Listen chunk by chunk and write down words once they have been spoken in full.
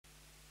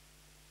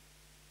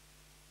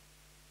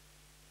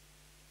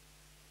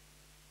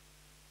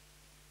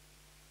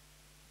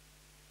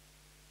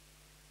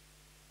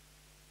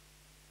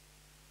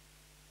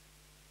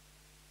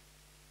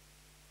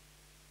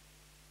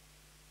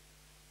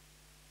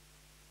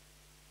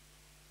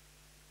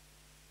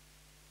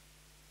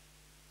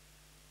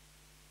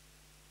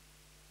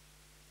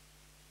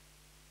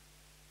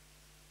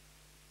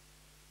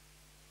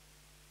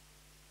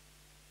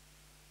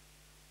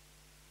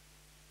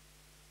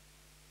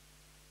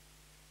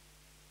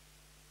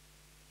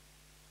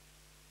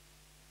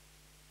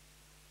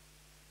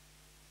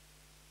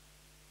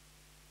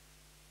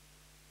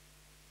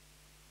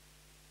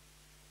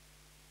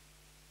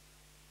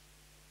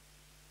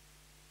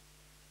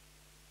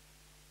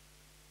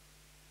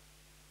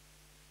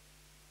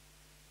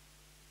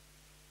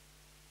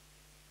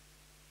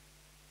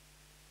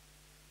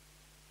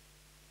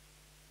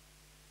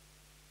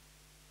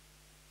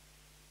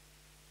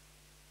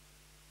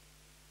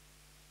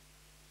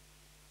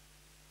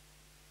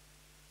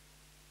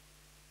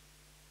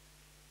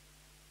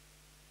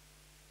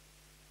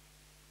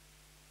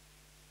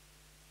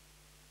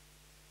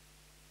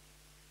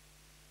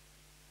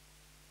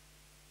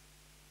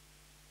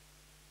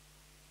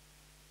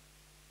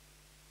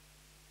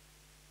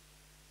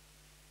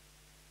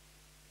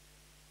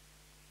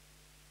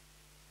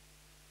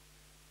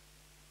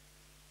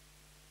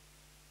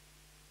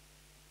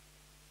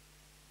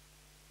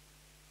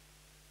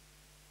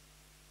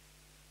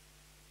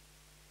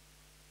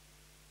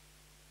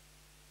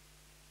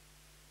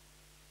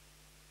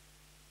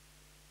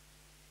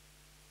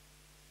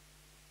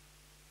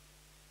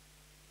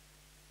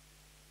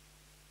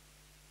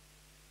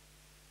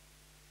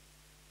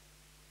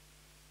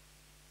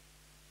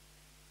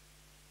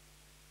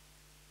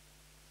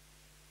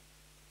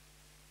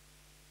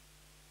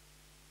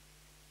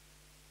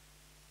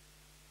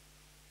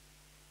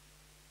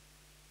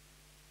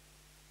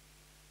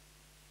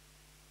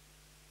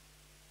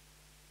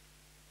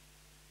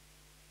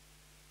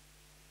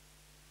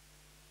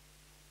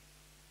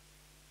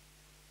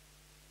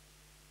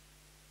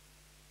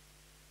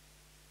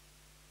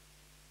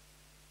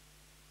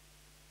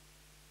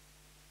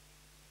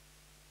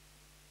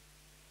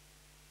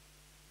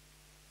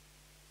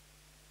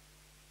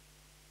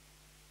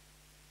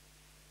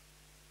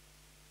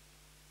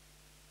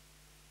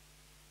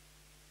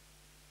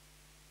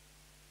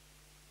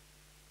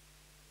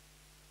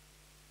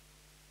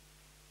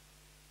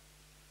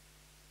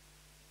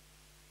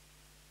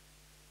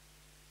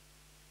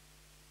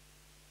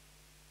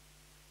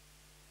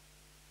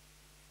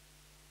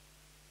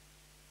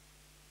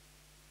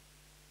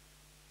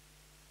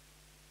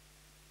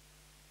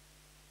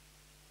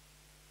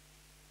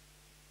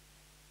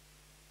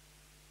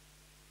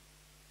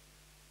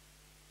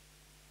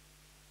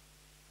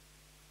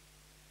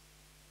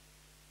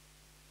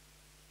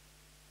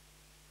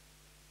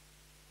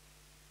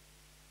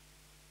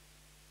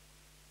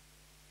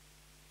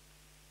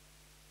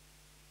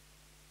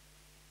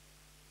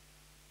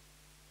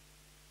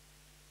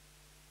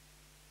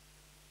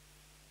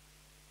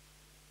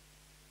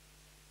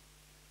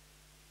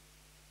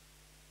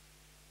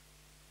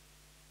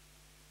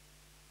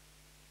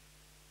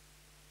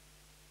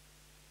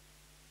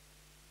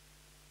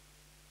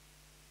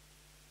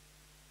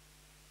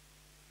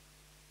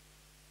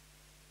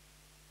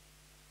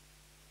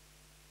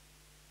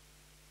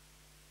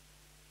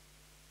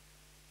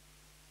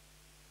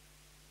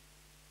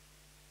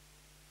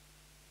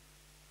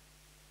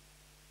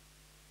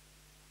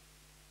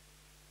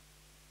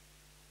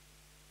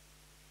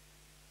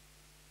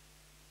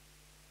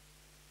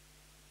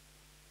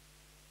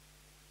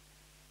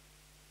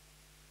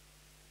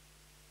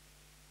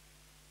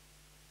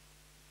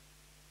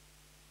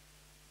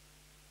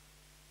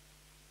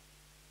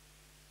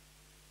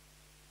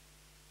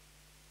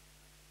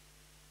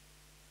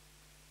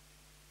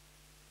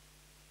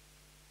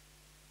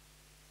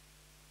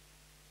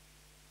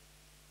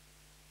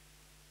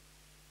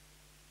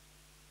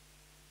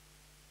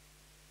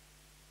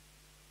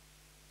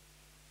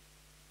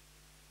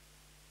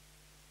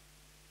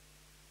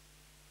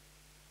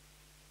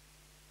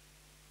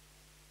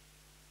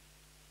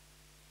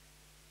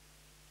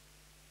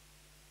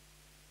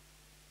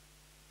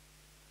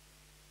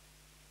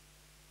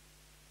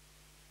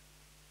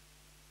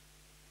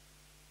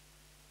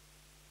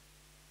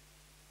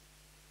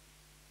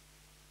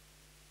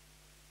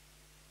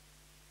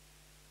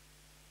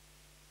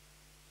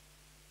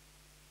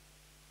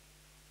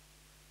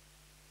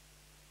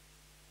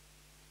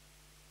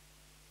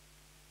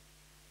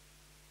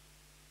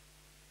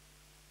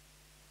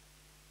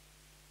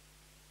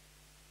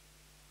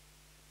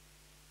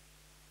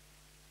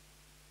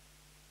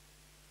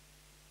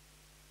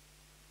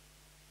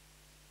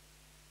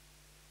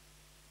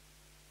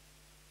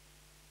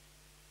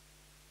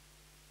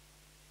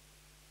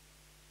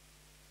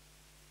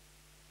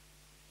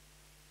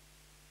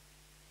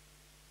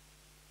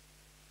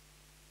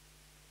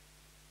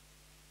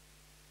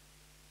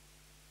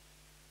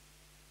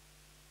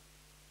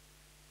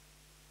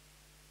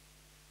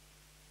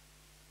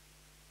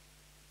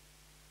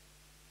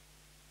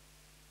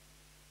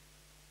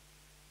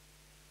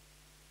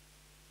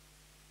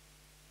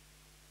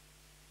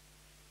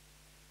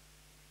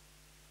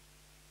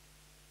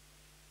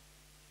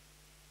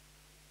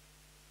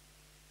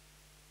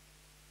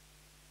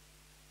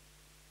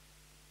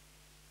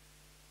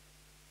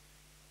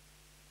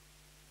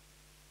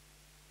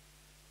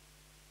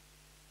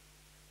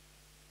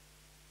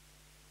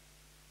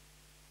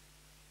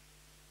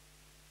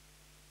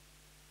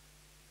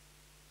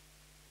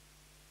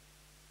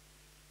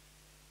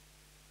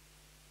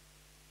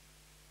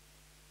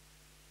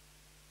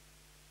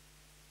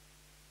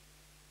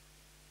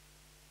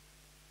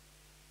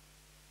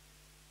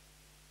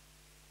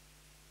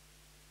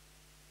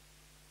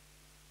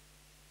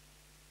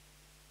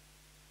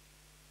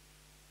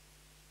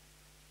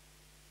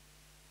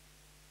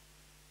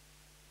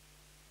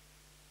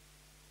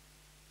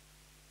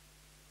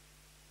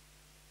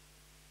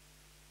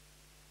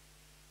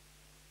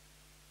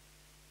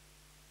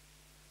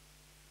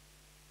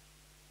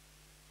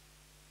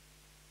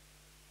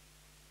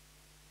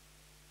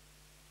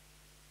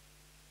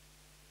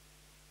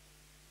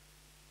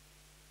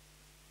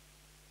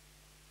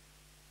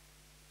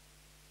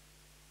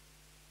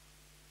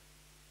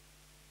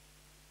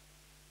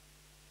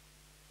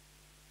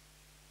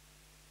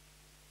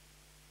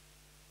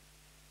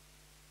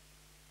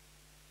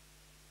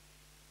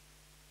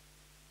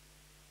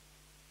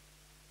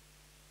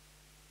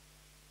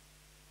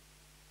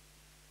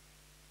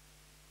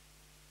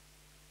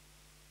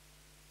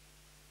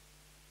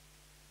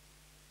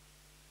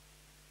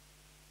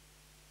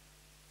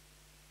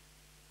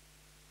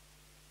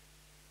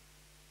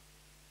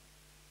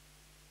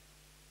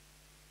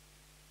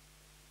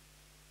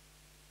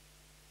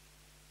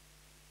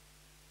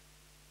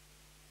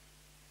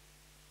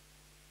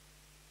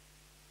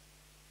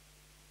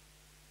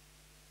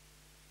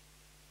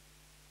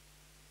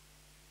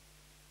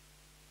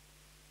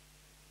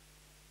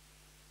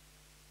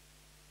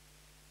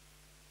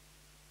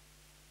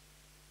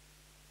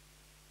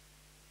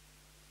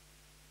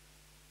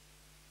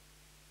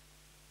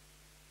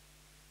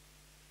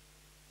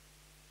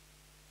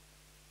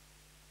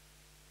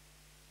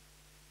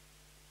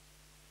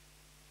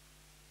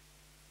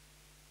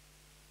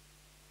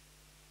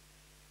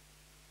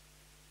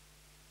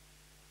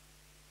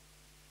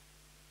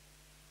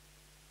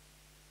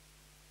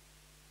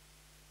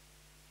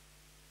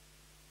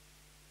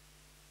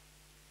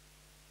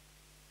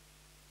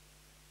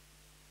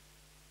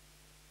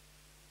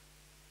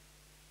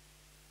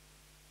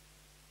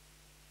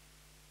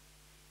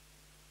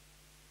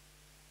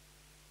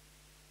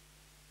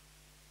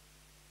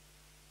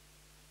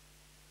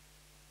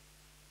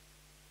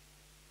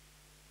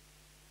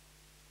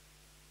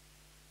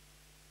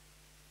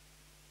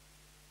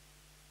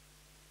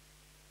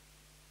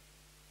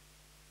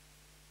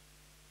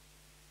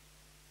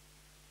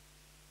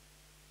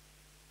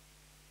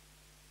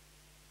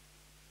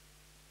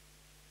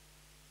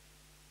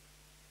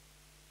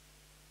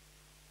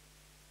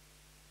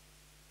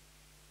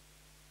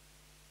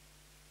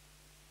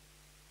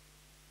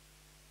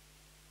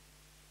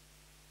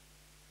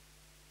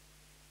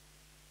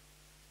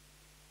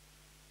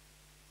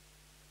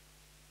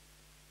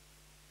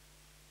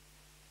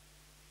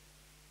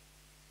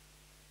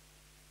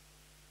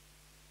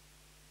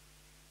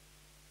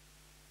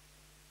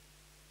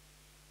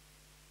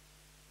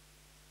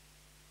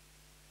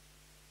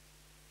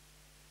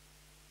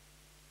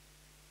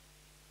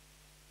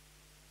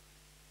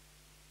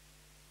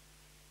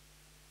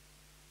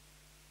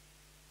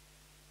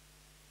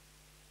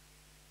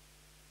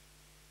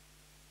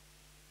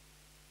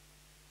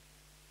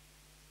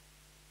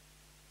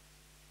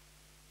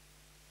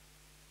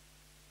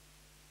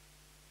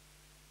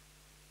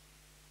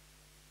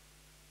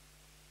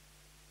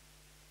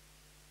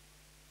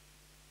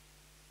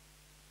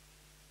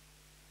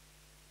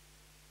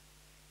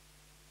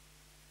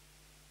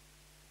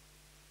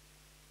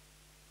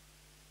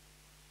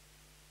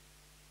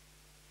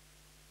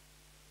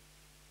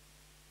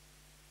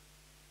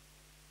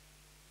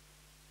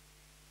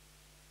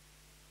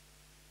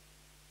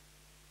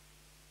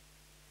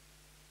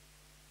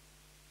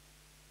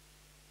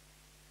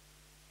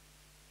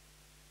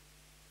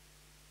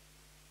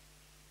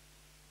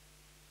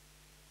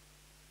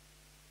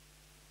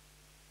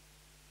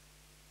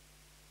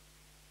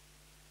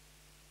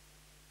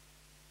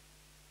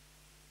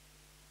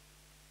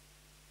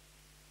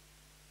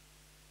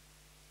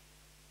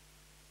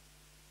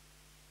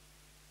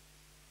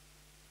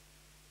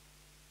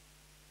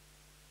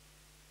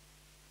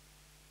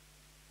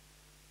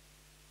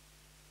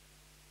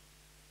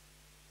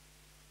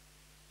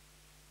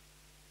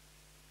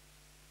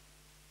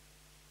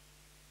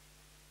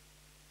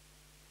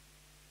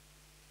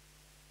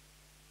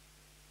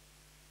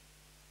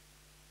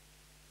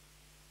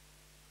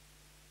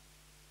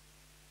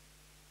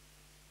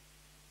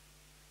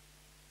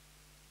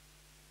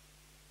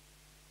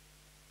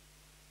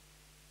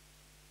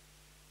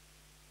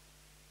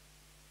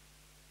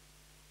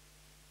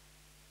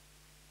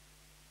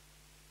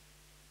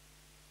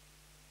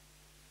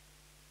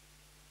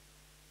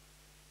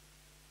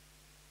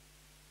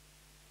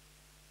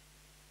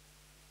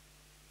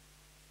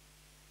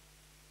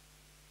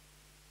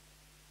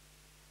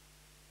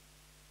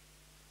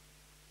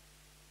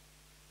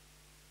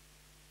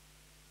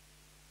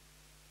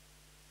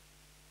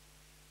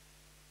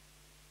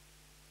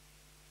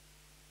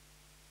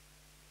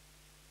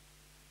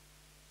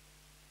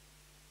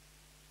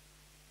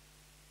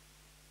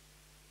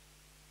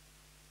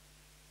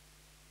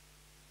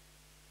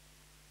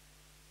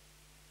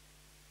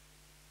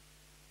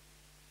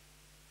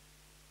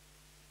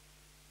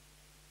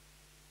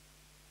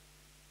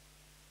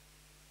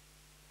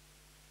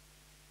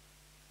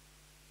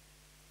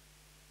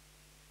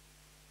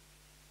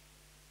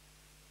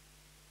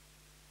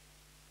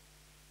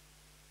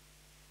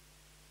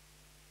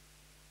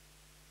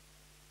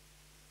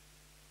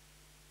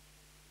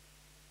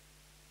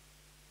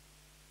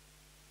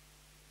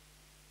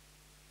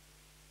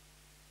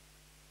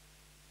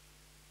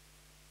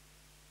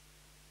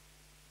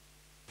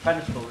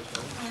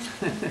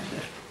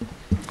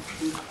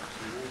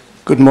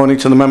Good morning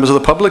to the members of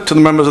the public, to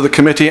the members of the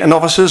committee and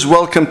officers.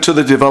 Welcome to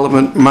the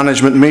Development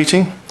Management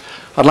meeting.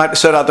 I'd like to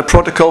set out the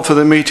protocol for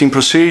the meeting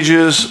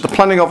procedures. The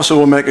planning officer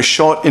will make a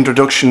short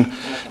introduction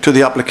to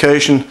the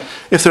application.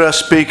 If there are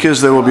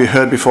speakers, they will be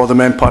heard before the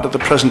main part of the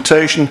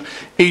presentation.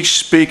 Each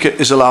speaker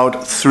is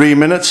allowed 3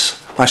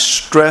 minutes. I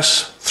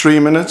stress 3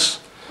 minutes.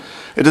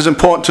 It is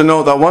important to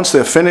note that once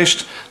they're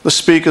finished, the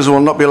speakers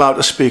will not be allowed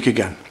to speak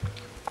again.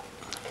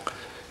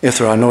 If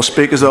there are no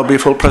speakers, there will be a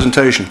full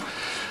presentation.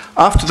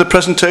 After the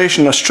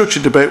presentation, a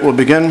structured debate will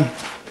begin.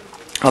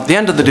 At the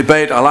end of the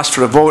debate, I'll ask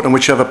for a vote on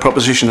whichever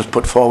proposition is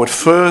put forward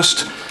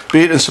first,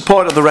 be it in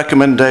support of the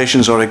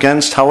recommendations or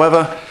against.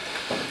 However,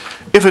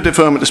 if a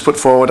deferment is put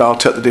forward, I'll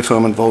take the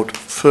deferment vote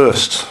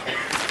first.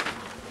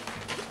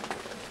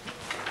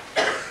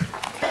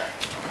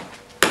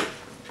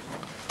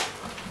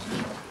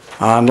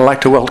 And I'd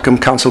like to welcome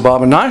Councillor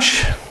Barbara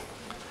Nash,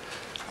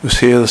 who's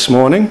here this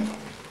morning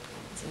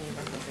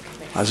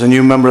as a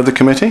new member of the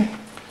committee.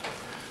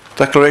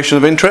 Declaration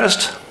of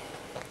interest.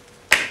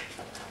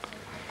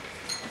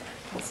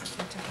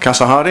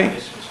 Councillor Hardy.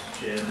 Yes, Mr.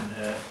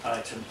 Chairman,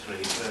 item 3,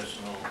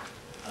 personal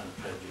and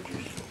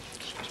prejudicial.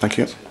 Thank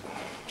you.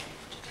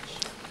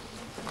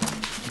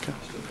 Okay.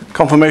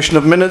 Confirmation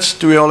of minutes.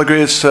 Do we all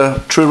agree it's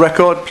a true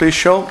record? Please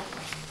show.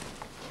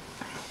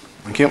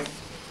 Thank you.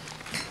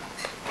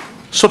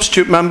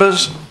 Substitute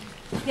members.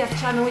 Yes,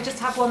 Chairman, we just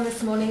have one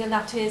this morning, and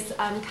that is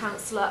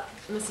Councillor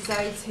Mrs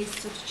Oates, who's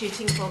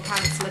substituting for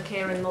Councillor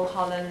Kieran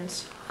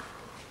Mulholland.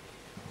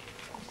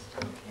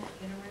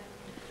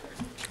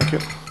 Thank you.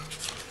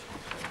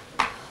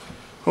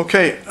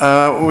 Okay,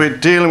 we're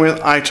dealing with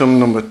item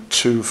number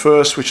 2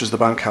 first, which is the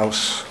Bank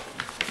House.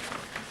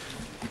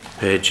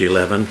 Page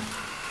 11.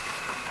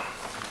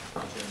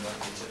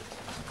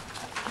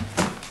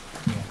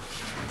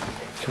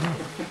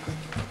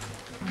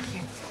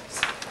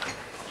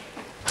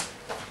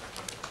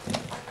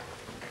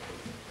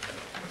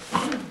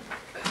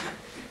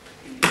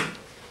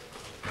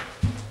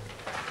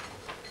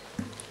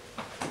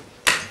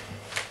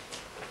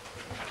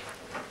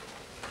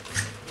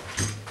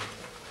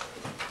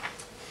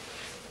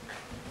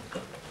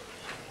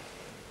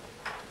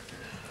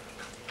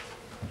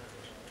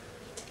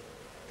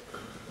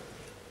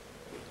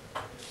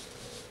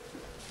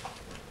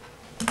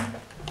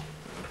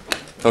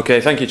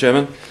 Okay, thank you,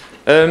 Chairman.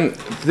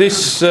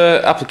 This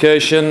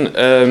application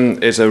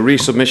is a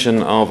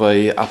resubmission of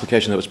an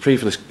application that was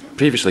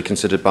previously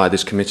considered by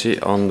this committee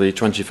on the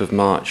 20th of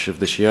March of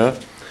this year.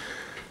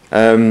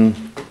 That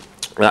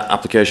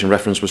application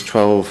reference was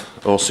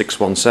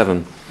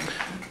 120617.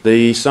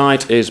 The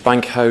site is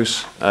Bank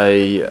House,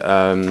 a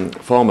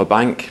former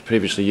bank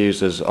previously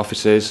used as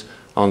offices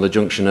on the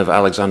junction of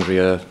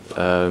Alexandria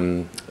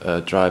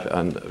Drive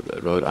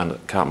and Road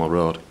and Cartmel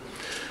Road.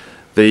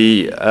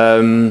 The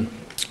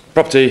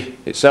property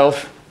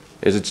itself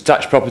is a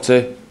detached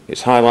property.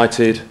 It's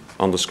highlighted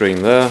on the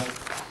screen there.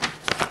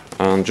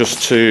 And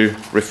just to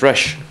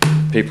refresh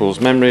people's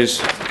memories,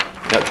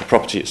 the actual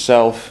property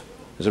itself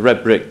is a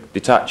red brick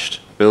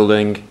detached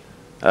building.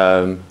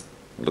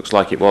 Looks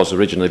like it was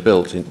originally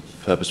built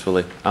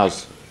purposefully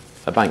as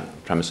a bank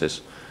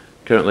premises.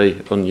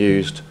 Currently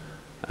unused,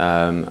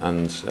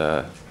 and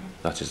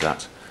that is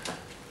that.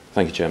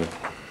 Thank you, Chairman.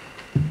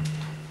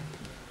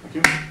 Thank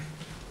you.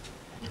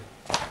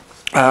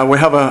 We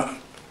have a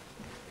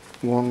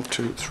 1,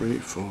 2, 3,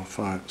 4,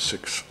 5,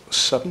 6,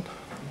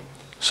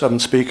 7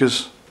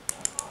 speakers,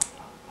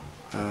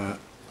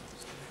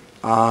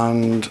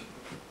 and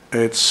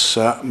it's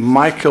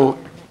Michael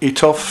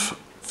Etoff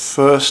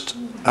first,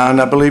 and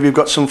I believe you've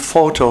got some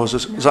photos.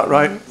 Is that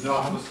right? No,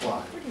 I have a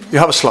slide. You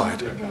have a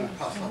slide?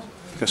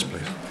 Yes,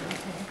 please.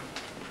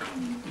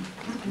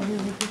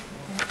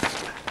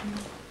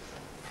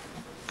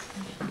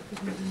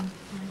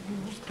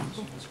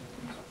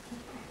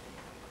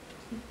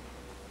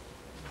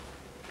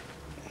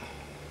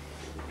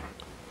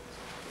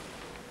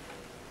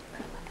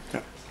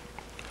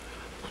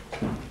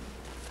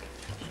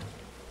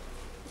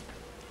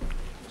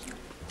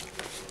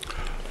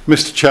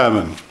 Mr.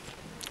 Chairman,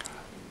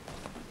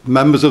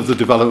 members of the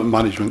Development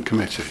Management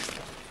Committee,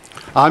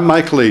 I'm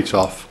Michael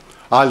Etoff.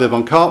 I live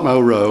on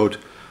Cartmel Road.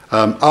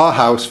 Our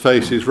house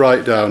faces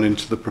right down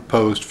into the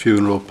proposed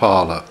funeral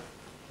parlour.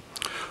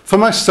 For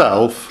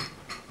myself,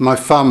 my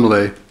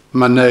family,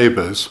 my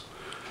neighbours,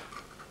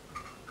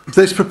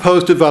 this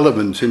proposed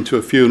development into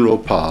a funeral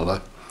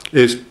parlour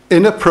is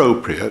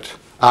inappropriate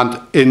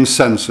and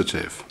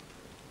insensitive.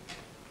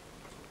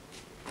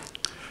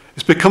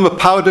 It's become a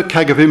powder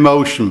keg of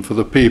emotion for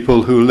the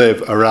people who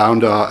live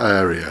around our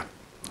area.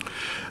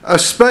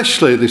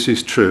 Especially this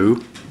is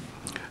true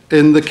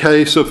in the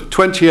case of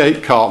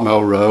 28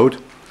 Cartmel Road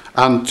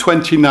and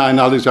 29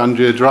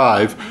 Alexandria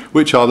Drive,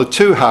 which are the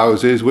two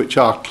houses which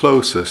are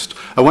closest.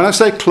 And when I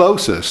say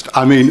closest,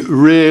 I mean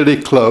really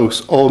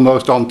close,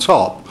 almost on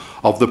top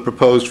of the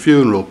proposed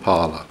funeral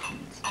parlour.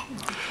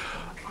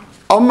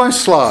 On my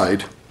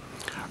slide,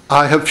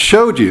 I have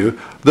showed you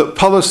that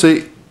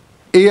policy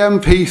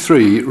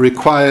EMP3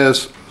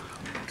 requires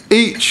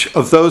each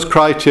of those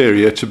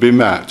criteria to be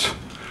met.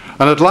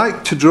 And I'd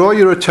like to draw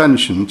your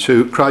attention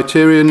to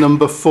criteria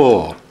number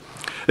 4.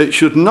 It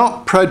should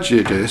not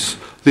prejudice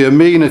the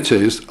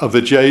amenities of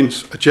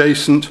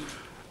adjacent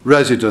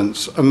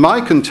residents. And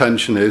my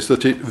contention is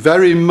that it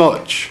very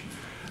much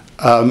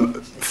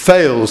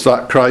fails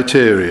that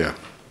criteria.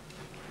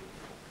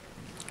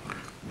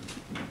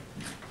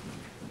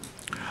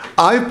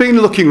 I've been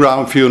looking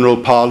round funeral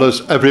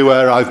parlours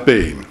everywhere I've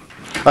been,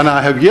 and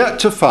I have yet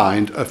to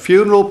find a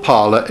funeral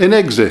parlour in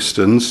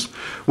existence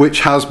which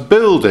has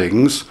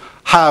homes,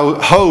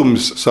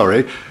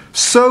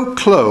 so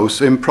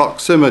close in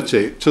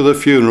proximity to the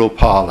funeral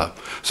parlour,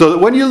 so that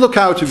when you look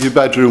out of your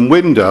bedroom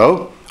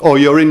window or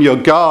you're in your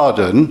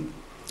garden,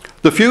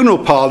 the funeral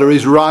parlour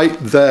is right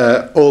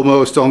there,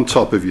 almost on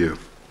top of you.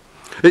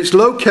 Its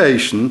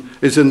location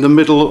is in the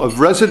middle of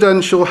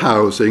residential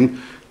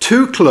housing,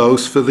 too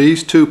close for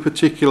these two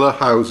particular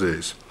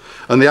houses,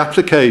 and the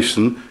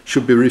application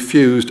should be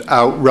refused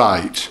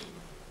outright.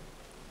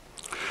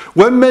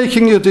 When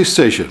making your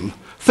decision,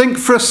 think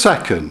for a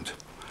second,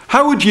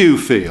 how would you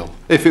feel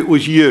if it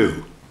was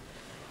you,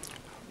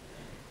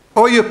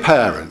 or your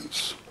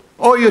parents,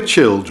 or your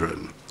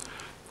children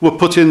were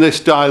put in this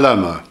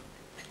dilemma?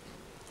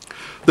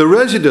 The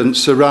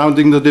residents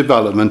surrounding the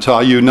development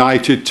are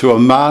united to a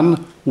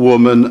man,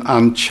 woman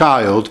and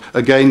child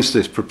against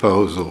this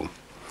proposal.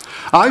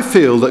 I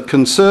feel that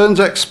concerns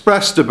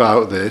expressed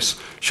about this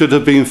should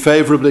have been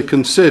favourably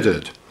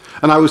considered,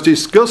 and I was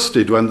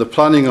disgusted when the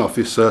planning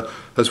officer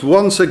has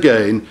once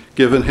again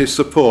given his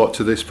support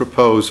to this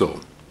proposal.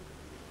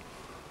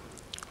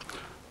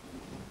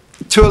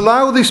 To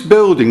allow this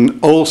building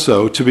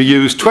also to be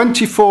used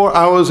 24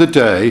 hours a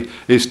day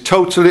is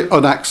totally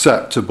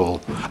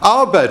unacceptable.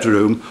 Our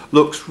bedroom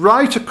looks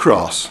right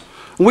across.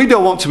 We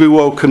don't want to be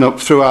woken up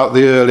throughout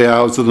the early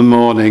hours of the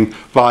morning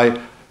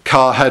by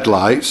car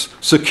headlights,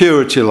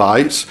 security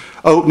lights,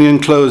 opening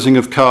and closing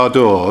of car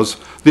doors.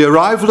 The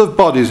arrival of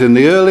bodies in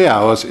the early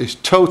hours is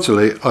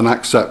totally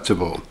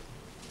unacceptable.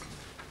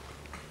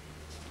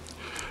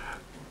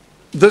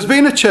 There's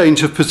been a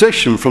change of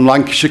position from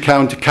Lancashire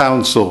County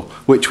Council,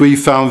 which we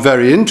found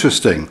very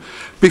interesting.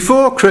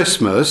 Before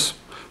Christmas,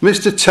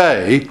 Mr.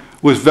 Tay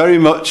was very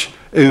much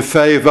in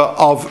favour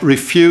of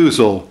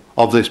refusal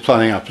of this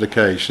planning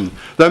application.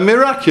 Then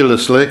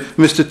miraculously,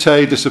 Mr.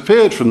 Tay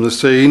disappeared from the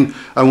scene,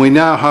 and we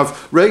now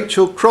have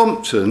Rachel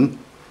Crompton,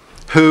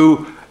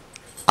 who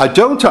I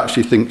don't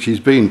actually think she's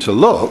been to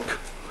look,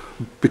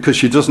 because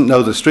she doesn't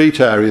know the street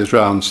areas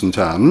round St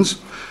Anne's,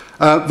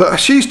 but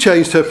she's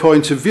changed her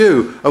point of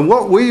view. And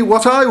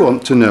what I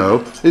want to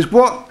know is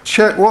what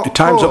Your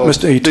time's up,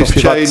 Mr. Eatough.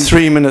 You've got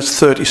 3 minutes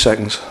 30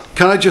 seconds.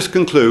 Can I just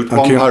conclude?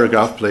 Thank One you.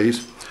 paragraph,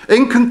 please.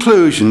 In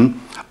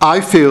conclusion, I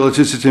feel it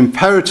is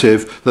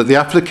imperative that the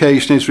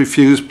application is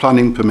refused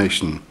planning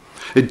permission.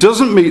 It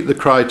doesn't meet the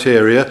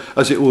criteria,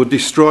 as it will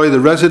destroy the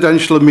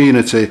residential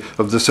amenity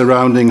of the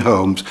surrounding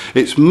homes.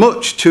 It's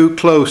much too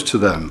close to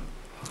them.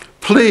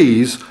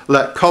 Please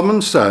let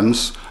common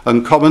sense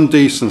and common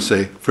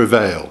decency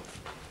prevail.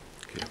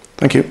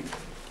 Thank you.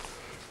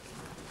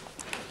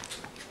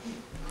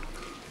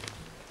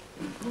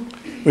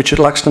 Richard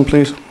Laxton,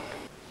 please.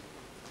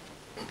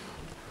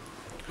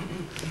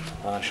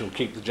 I shall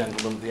keep the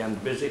gentleman at the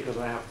end busy because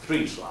I have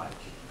 3 slides.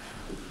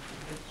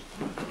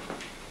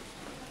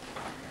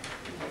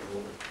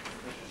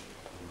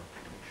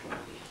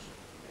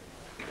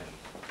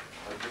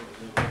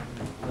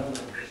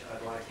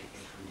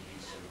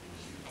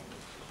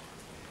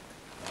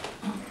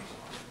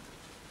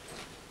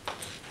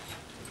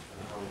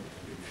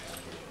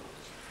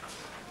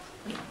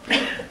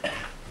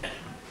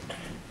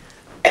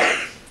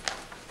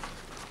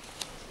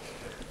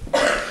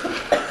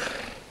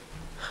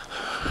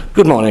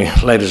 Good morning,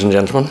 ladies and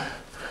gentlemen.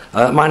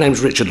 My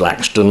name's Richard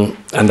Laxton,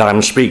 and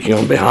I'm speaking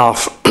on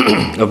behalf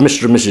of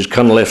Mr. and Mrs.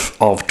 Cunliffe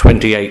of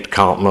 28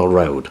 Cartmel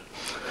Road,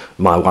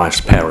 my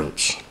wife's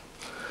parents.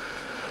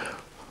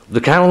 The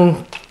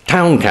Town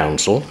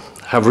Council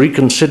have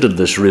reconsidered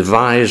this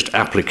revised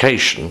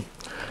application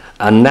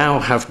and now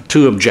have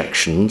 2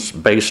 objections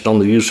based on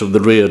the use of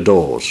the rear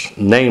doors.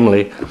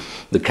 Namely,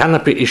 the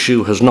canopy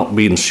issue has not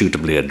been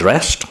suitably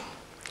addressed,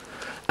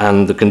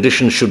 and the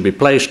conditions should be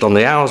placed on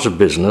the hours of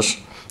business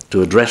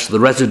to address the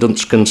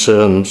residents'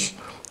 concerns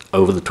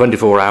over the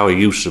 24-hour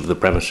use of the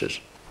premises.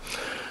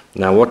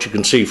 Now, what you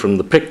can see from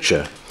the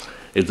picture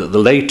is that the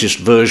latest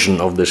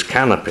version of this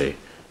canopy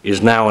is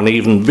now an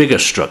even bigger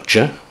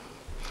structure.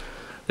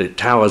 It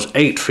towers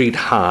 8 feet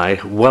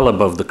high, well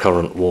above the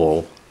current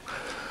wall.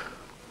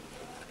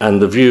 And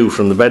the view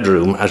from the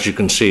bedroom, as you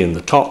can see in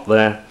the top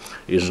there,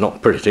 is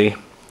not pretty,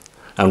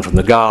 and from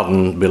the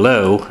garden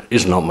below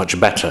is not much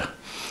better.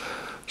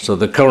 So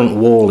the current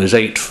wall is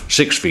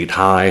 6 feet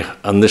high,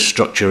 and this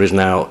structure is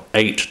now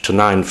 8 to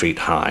 9 feet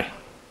high.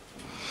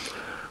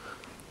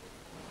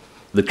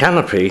 The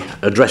canopy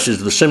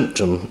addresses the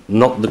symptom,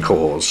 not the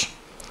cause,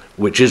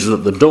 which is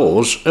that the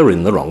doors are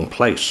in the wrong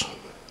place.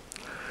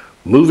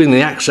 Moving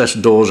the access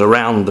doors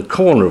around the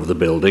corner of the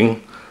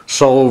building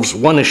solves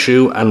one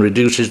issue and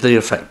reduces the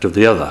effect of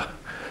the other.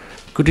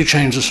 Could you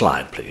change the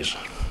slide, please?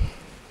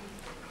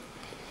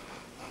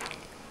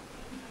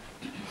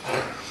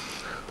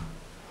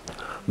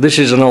 This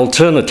is an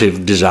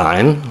alternative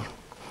design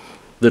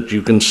that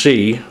you can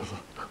see.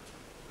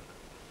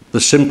 The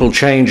simple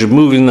change of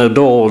moving the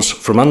doors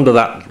from under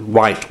that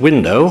white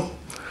window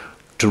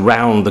to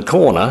round the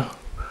corner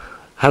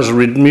has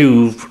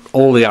removed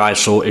all the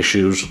eyesore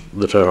issues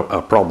that are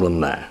a problem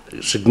there.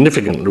 It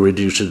significantly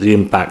reduces the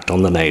impact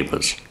on the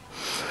neighbours.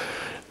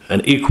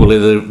 And equally,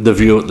 the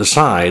view at the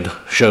side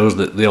shows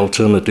that the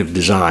alternative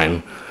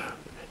design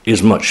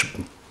is much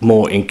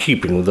more in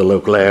keeping with the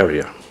local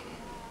area.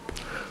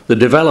 The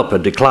developer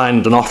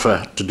declined an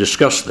offer to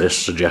discuss this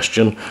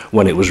suggestion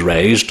when it was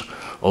raised,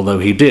 although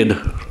he did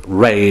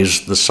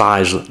raise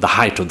the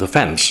height of the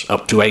fence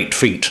up to 8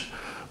 feet,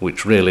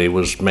 which really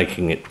was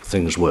making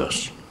things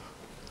worse.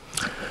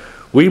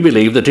 We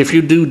believe that if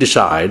you do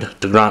decide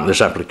to grant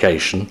this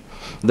application,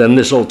 then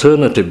this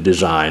alternative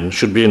design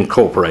should be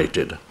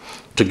incorporated,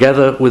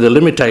 together with a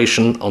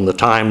limitation on the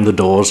time the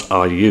doors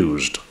are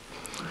used.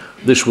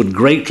 This would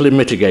greatly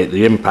mitigate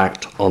the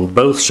impact on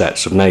both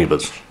sets of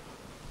neighbours.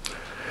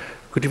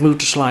 Could you move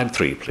to slide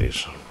 3,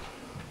 please?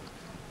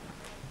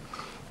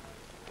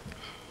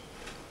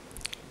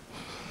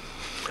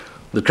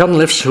 The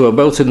Cunliffes, who are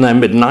both in their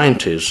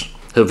mid-90s,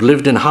 have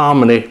lived in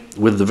harmony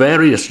with the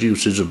various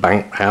uses of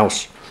Bank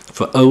House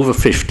for over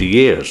 50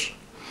 years.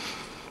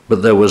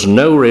 But there was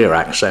no rear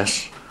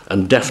access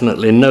and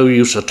definitely no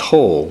use at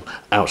all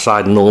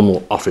outside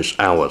normal office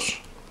hours.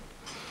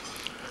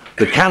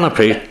 The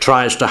canopy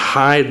tries to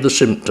hide the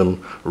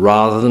symptom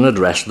rather than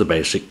address the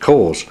basic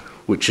cause,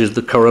 which is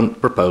the current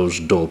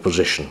proposed door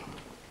position.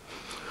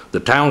 The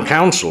Town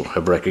Council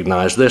have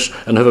recognised this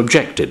and have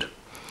objected,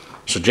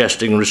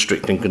 suggesting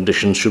restricting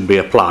conditions should be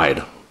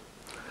applied.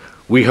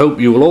 We hope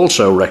you will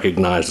also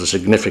recognise the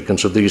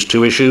significance of these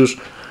two issues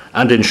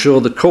and ensure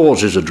the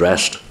cause is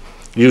addressed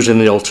using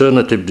the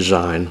alternative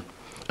design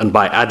and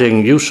by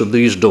adding use of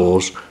these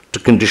doors to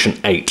condition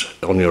 8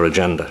 on your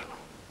agenda.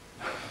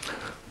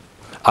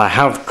 I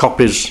have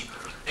copies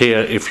here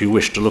if you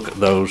wish to look at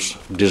those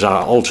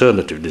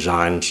alternative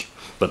designs,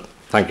 but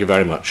thank you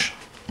very much.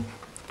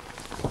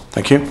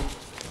 Thank you.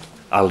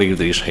 I'll leave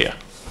these here.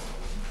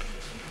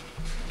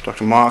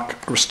 Dr.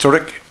 Mark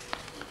Resturik.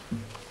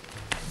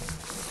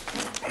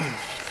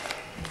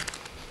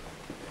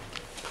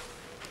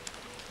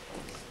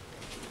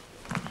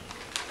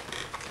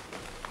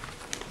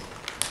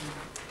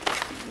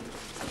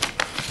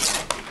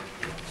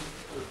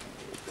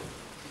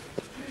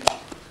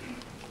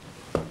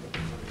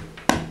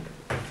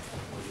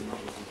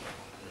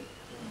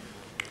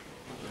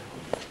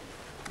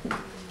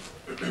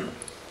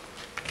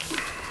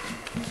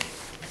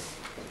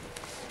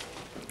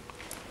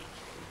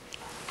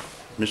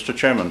 Mr.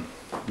 Chairman,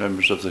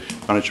 members of the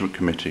Management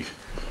Committee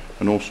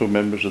and also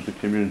members of the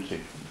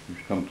community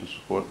who've come to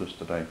support this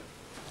today.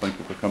 Thank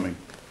you for coming.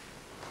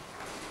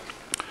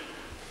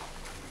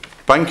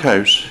 Bank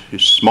House,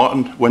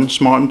 when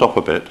smartened up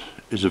a bit,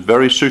 is a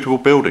very suitable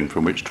building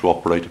from which to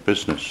operate a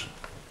business.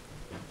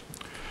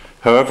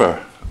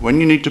 However, when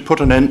you need to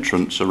put an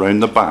entrance around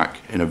the back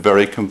in a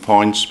very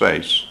confined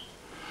space,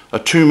 a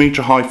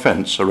 2-metre high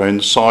fence around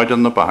the side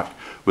and the back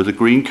with a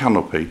green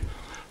canopy,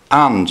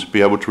 and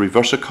be able to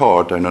reverse a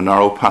car down a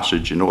narrow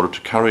passage in order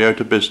to carry out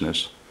a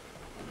business,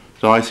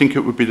 then I think it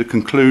would be the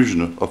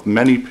conclusion of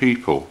many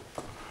people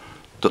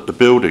that the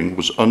building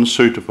was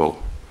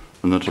unsuitable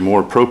and that a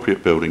more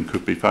appropriate building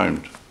could be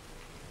found.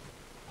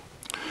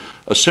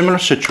 A similar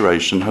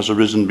situation has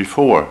arisen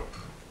before.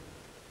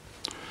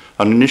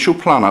 An initial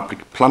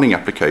planning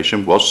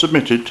application was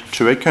submitted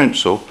to a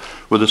council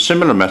with a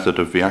similar method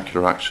of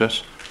vehicular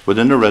access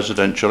within a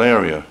residential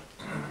area.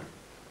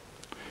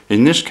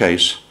 In this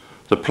case,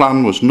 the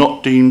plan was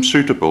not deemed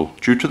suitable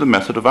due to the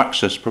method of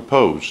access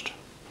proposed.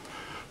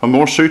 A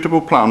more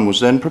suitable plan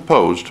was then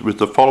proposed with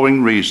the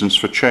following reasons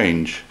for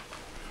change,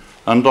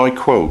 and I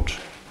quote,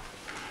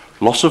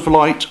 "Loss of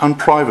light and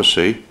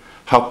privacy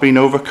have been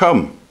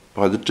overcome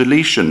by the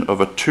deletion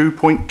of a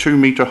 2.2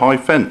 metre high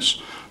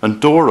fence and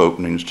door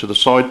openings to the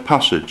side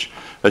passage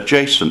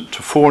adjacent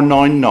to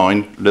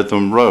 499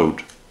 Lytham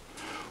Road.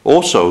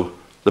 Also,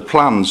 the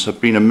plans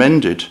have been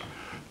amended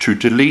to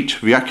delete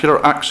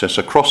vehicular access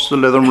across the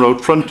Lytham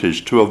Road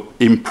frontage to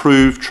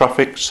improve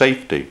traffic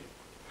safety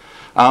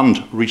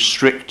and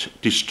restrict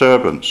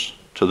disturbance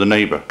to the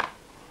neighbour."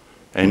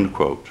 End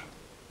quote.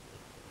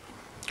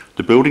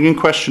 The building in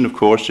question, of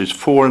course, is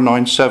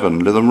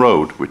 497 Lytham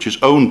Road, which is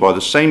owned by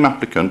the same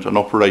applicant and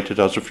operated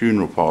as a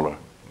funeral parlour.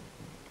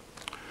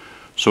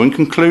 So in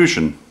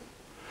conclusion,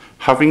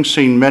 having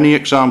seen many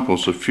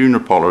examples of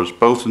funeral parlours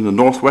both in the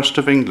northwest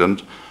of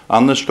England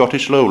and the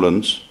Scottish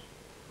Lowlands,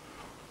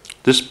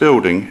 this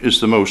building is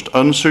the most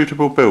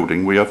unsuitable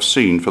building we have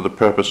seen for the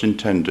purpose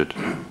intended.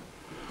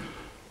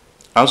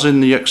 As in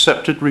the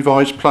accepted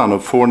revised plan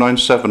of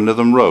 497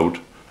 Lytham Road,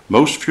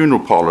 most funeral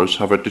parlours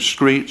have a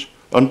discreet,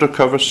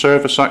 undercover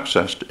service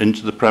access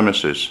into the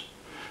premises.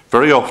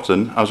 Very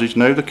often, as is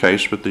now the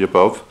case with the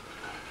above,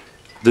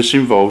 this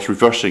involves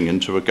reversing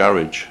into a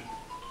garage.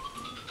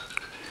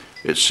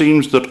 It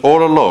seems that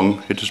all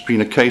along it has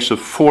been a case of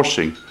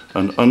forcing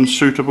an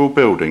unsuitable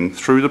building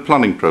through the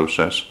planning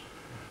process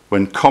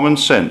when common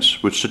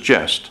sense would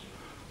suggest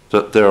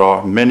that there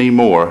are many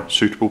more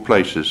suitable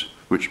places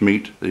which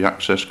meet the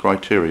access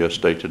criteria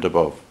stated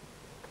above.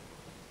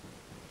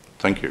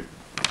 Thank you.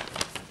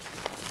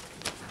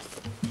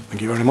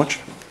 Thank you very much.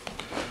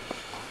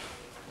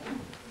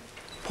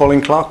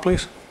 Pauline Clark,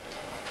 please.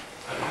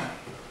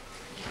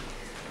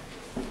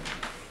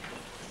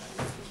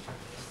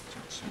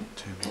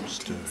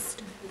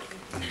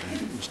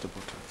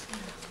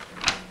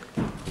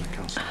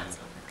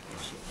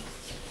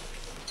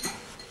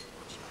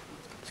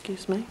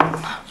 Excuse me.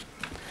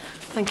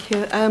 Thank you.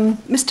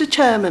 Mr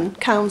Chairman,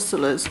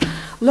 councillors,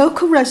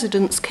 local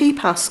residents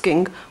keep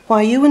asking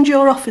why you and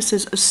your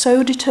officers are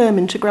so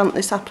determined to grant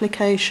this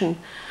application.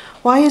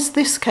 Why is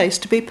this case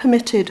to be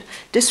permitted,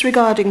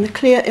 disregarding the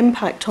clear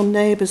impact on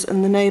neighbours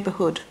and the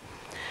neighbourhood?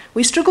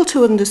 We struggle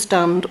to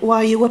understand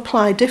why you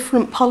apply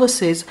different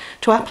policies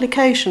to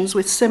applications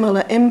with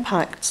similar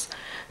impacts.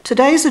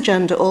 Today's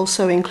agenda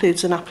also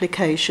includes an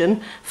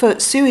application for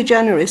sui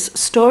generis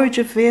storage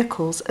of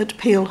vehicles at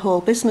Peel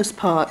Hall Business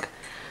Park.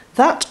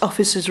 That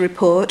officer's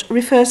report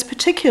refers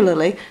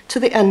particularly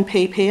to the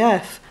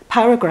NPPF,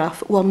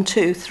 paragraph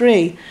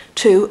 123,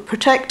 to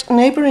protect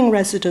neighbouring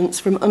residents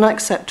from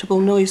unacceptable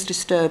noise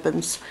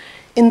disturbance.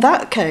 In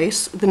that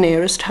case, the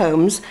nearest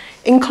homes,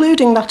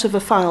 including that of a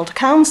filed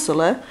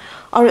councillor,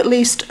 are at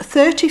least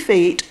 30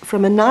 feet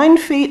from a 9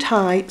 feet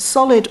high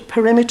solid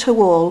perimeter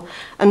wall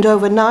and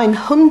over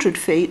 900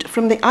 feet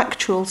from the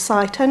actual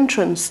site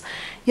entrance,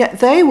 yet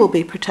they will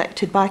be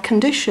protected by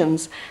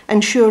conditions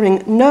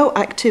ensuring no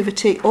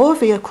activity or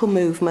vehicle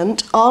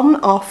movement on,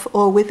 off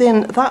or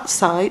within that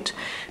site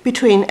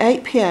between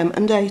 8 p.m.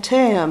 and 8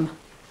 a.m.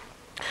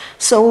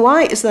 So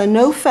why is there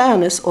no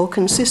fairness or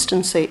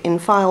consistency in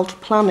filed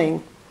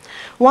planning?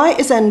 Why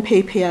is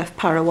NPPF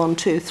para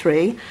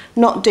 123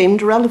 not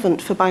deemed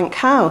relevant for Bank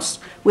House,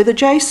 with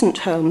adjacent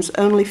homes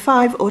only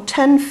 5 or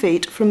 10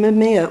 feet from a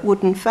mere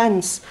wooden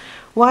fence?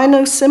 Why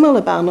no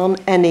similar ban on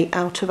any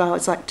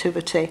out-of-hours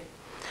activity?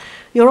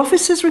 Your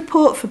officer's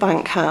report for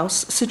Bank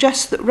House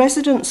suggests that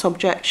residents'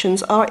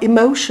 objections are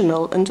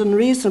emotional and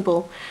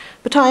unreasonable,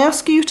 but I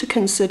ask you to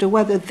consider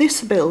whether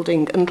this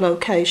building and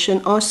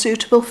location are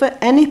suitable for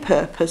any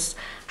purpose,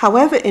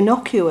 however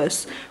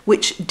innocuous,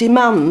 which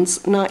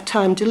demands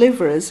nighttime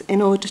deliverers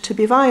in order to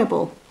be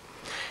viable.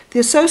 The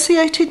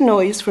associated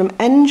noise from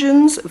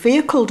engines,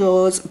 vehicle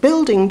doors,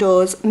 building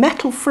doors,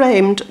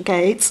 metal-framed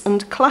gates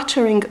and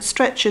clattering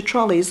stretcher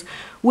trolleys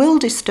will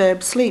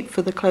disturb sleep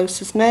for the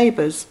closest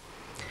neighbours.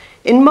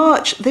 In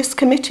March, this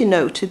committee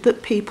noted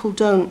that people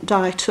don't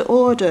die to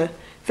order.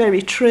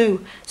 Very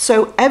true.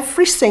 So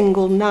every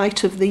single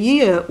night of the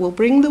year will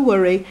bring the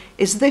worry,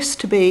 is this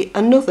to be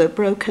another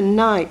broken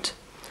night?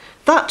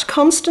 That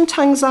constant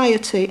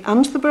anxiety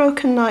and the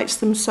broken nights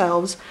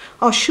themselves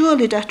are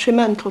surely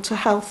detrimental to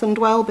health and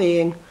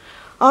well-being.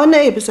 Are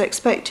neighbours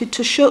expected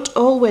to shut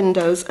all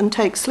windows and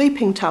take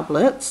sleeping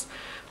tablets?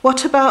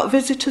 What about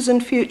visitors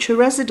and future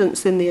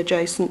residents in the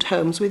adjacent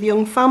homes with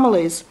young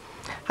families?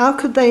 How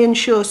could they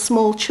ensure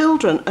small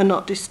children are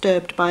not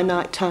disturbed by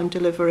nighttime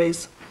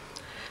deliveries?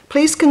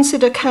 Please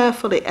consider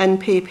carefully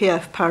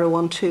NPPF para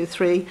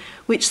 123,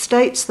 which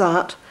states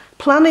that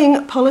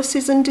planning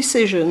policies and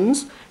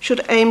decisions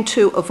should aim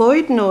to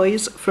avoid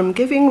noise from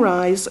giving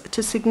rise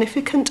to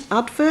significant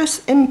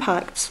adverse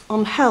impacts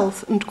on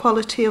health and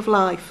quality of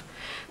life.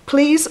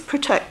 Please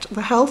protect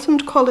the health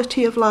and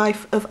quality of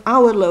life of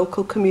our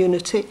local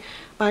community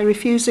by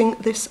refusing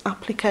this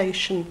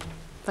application.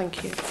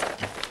 Thank you.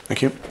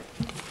 Thank you.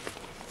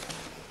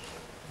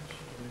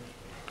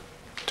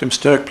 Tim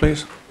Stirk,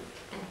 please.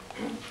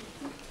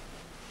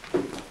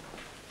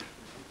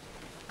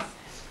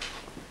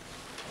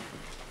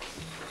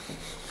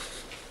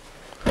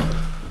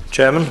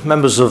 Chairman,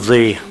 members of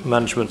the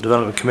Management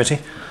Development Committee,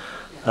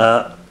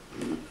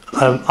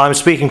 I'm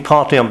speaking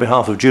partly on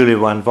behalf of Julia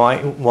Van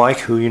Wyk,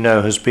 who you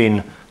know has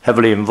been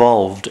heavily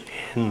involved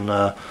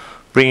in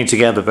bringing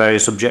together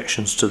various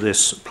objections to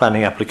this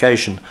planning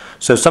application.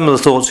 So some of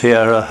the thoughts here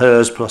are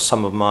hers plus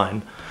some of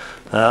mine.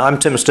 I'm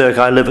Tim Stirk.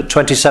 I live at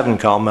 27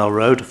 Cartmel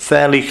Road,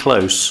 fairly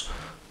close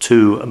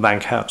to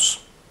Bank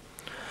House.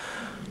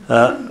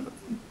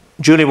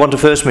 Julie wanted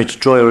first me to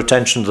draw your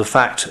attention to the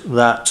fact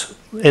that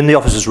in the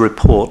officer's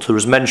report there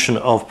was mention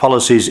of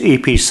policies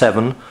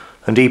EP7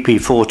 and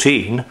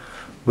EP14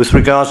 with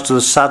regards to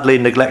the sadly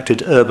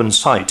neglected urban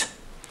site.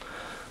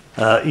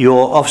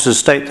 Your officers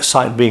state the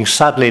site being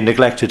sadly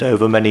neglected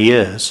over many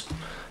years.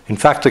 In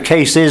fact, the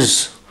case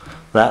is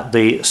that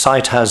the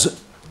site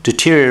has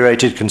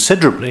deteriorated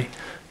considerably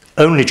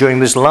only during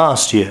this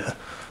last year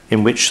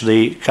in which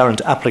the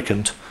current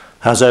applicant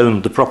has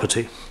owned the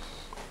property.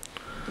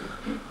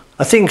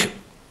 I think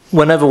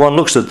whenever one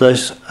looks at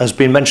this, as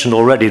been mentioned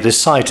already, this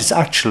site is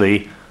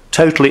actually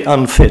totally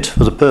unfit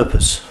for the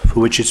purpose for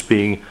which it's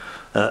being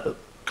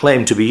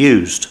claimed to be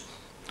used.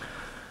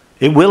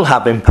 It will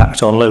have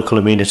impact on local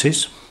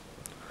amenities.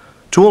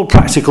 To all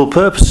practical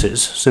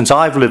purposes, since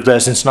I've lived there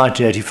since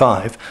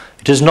 1985,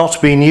 it has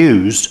not been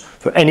used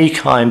for any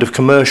kind of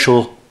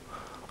commercial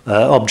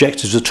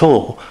objectives at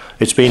all.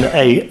 It's been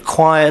a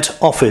quiet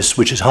office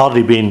which has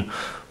hardly been,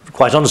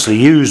 quite honestly,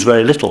 used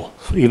very little,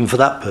 even for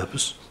that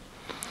purpose.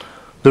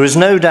 There is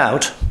no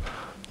doubt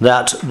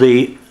that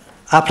the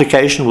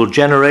application will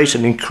generate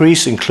an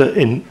increase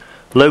in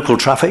local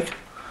traffic.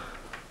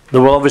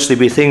 There will obviously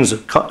be things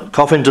of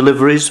coffin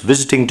deliveries,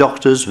 visiting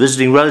doctors,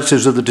 visiting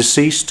relatives of the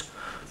deceased,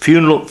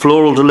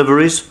 floral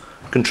deliveries,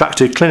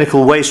 contracted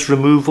clinical waste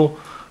removal,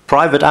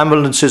 private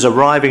ambulances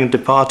arriving and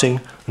departing,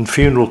 and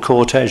funeral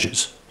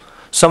corteges.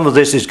 Some of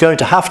this is going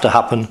to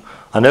happen.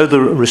 I know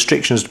there are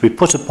restrictions to be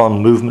put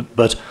upon movement,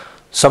 but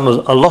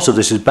a lot of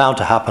this is bound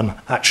to happen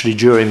actually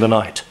during the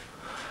night.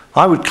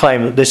 I would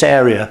claim that this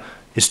area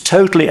is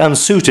totally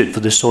unsuited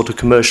for this sort of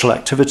commercial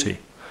activity.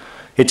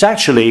 It's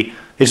actually,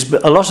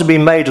 a lot has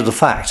been made of the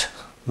fact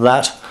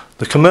that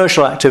the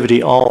commercial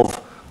activity of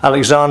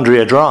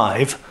Alexandria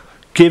Drive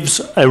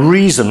gives a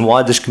reason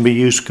why this can be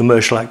used for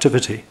commercial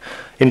activity.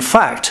 In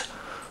fact,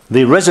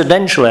 the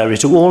residential area,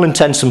 to all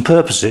intents and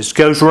purposes,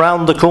 goes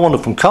round the corner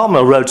from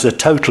Cartmel Road, to a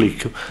totally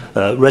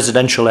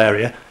residential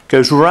area,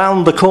 goes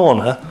round the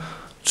corner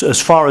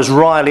as far as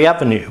Riley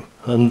Avenue,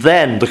 and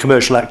then the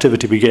commercial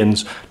activity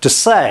begins. To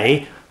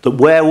say that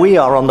where we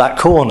are on that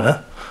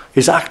corner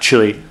is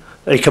actually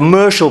a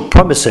commercial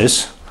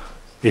premises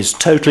is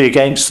totally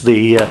against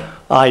the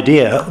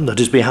idea that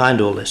is behind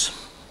all this.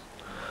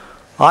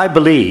 I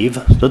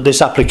believe that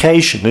this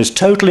application is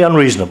totally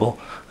unreasonable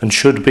and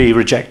should be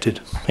rejected.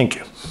 Thank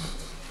you.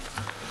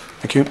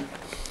 Thank you.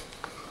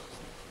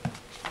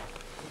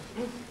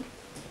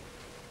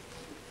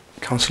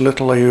 Councillor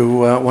Little, are you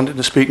wanting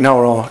to speak now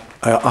or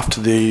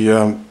after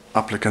the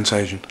applicant's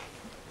agent?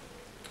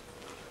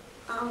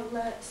 I'll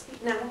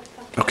speak now.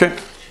 Okay,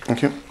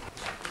 thank you.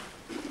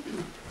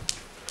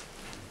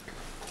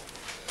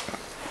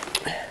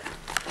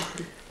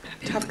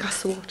 To have a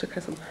glass of water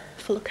because I'm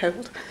full of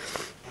cold.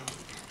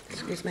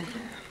 Excuse me.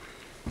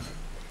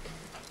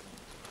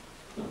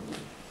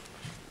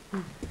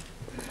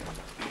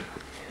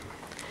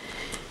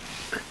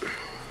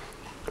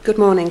 Good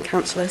morning,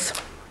 councillors,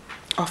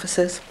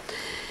 officers.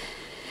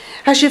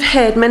 As you've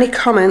heard many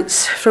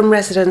comments from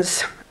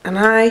residents, and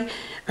I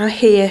am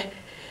here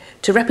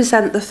to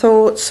represent the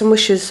thoughts and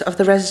wishes of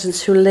the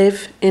residents who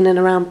live in and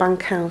around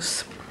Bank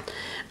House.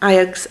 I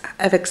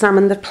have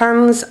examined the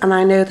plans and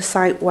I know the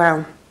site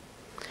well.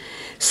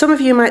 Some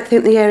of you might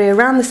think the area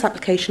around this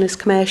application is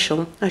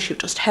commercial, as you've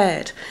just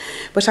heard,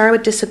 but I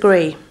would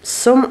disagree.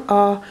 Some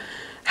are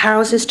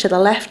houses to the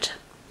left,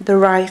 the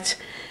right,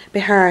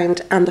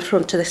 behind and the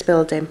front of this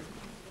building.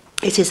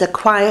 It is a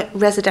quiet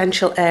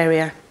residential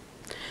area.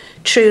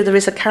 True, there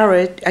is a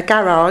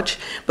garage,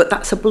 but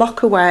that's a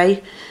block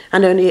away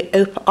and only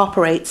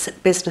operates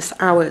at business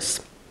hours.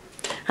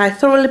 I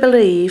thoroughly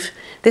believe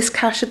this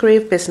category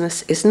of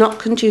business is not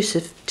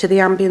conducive to the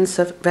ambience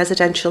of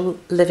residential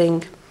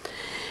living.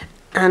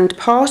 And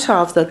part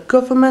of the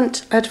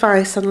government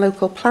advice on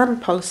local plan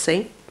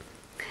policy,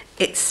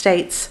 it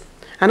states,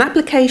 an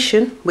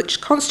application which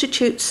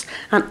constitutes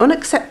an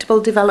unacceptable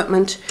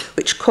development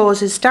which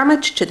causes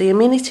damage to the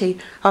amenity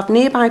of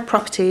nearby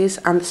properties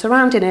and the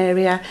surrounding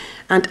area,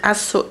 and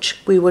as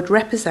such we would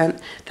represent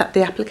that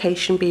the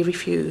application be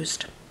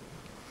refused.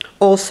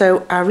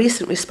 Also, our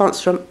recent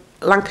response from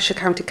Lancashire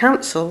County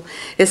Council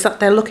is that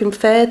they're looking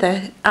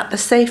further at the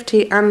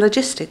safety and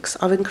logistics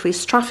of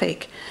increased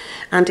traffic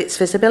and its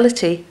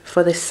visibility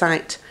for this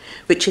site,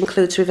 which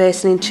includes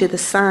reversing into the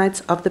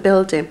sides of the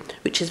building,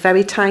 which is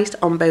very tight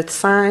on both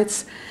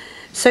sides.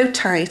 So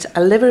tight,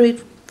 a livery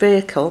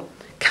vehicle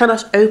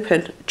cannot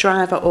open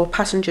driver or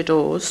passenger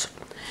doors,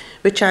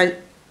 which I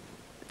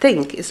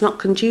think is not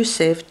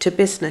conducive to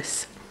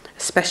business,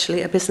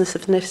 especially a business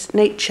of this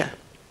nature.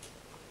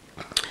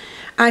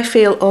 I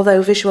feel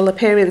although visual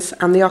appearance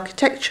and the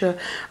architecture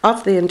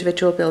of the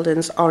individual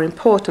buildings are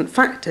important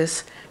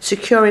factors,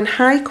 securing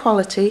high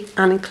quality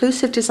and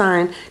inclusive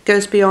design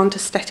goes beyond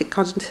aesthetic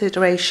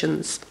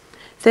considerations.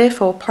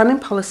 Therefore, planning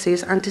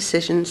policies and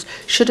decisions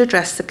should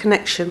address the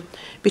connection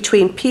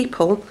between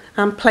people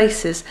and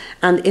places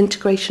and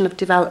integration of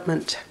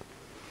development.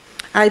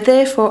 I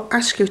therefore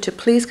ask you to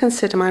please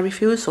consider my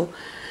refusal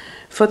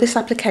for this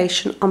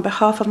application on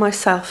behalf of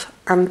myself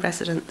and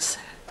residents.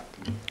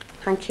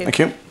 Thank you. Thank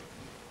you.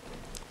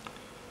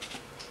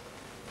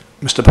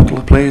 Mr.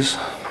 Butler, please.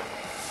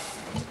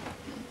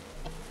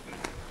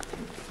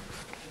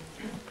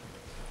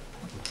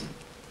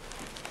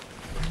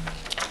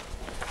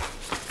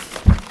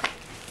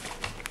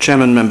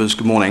 Chairman, members,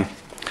 good morning.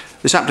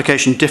 This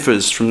application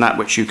differs from that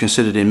which you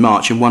considered in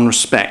March in one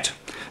respect.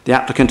 The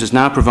applicant has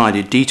now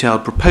provided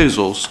detailed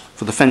proposals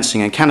for the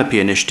fencing and canopy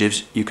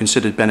initiatives you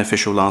considered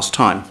beneficial last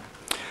time.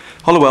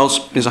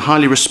 Hollowells is a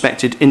highly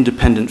respected,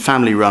 independent,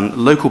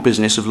 family-run local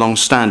business of long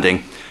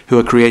standing who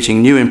are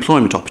creating new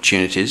employment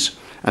opportunities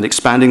and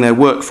expanding their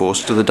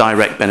workforce to the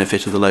direct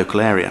benefit of the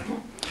local area.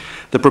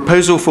 The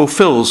proposal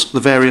fulfills the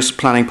various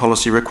planning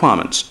policy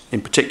requirements. In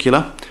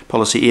particular,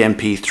 policy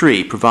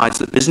EMP3 provides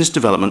that business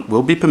development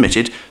will be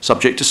permitted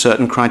subject to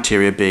certain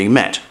criteria being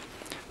met.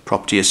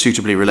 Property is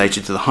suitably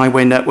related to the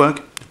highway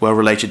network, well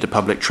related to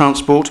public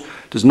transport,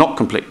 does not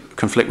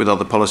conflict with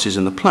other policies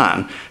in the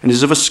plan, and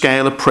is of a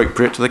scale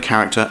appropriate to the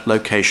character,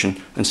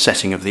 location and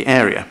setting of the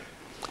area.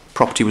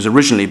 Property was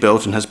originally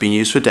built and has been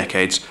used for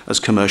decades as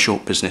commercial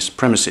business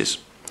premises.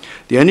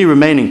 The only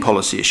remaining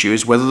policy issue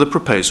is whether the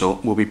proposal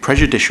will be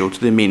prejudicial to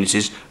the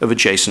amenities of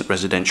adjacent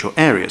residential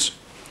areas.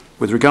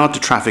 With regard to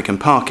traffic and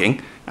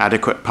parking,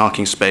 adequate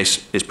parking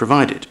space is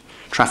provided.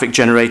 Traffic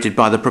generated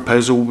by the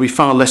proposal will be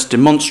far less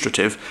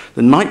demonstrative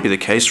than might be the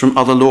case from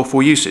other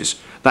lawful uses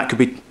that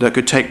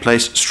could take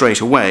place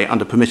straight away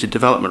under permitted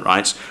development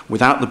rights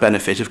without the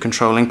benefit of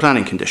controlling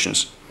planning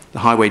conditions. The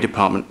Highway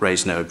Department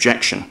raised no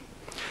objection.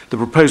 The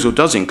proposal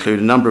does include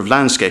a number of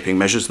landscaping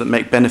measures that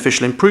make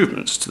beneficial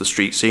improvements to the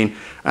street scene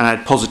and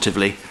add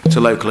positively to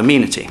local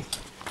amenity.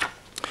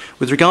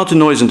 With regard to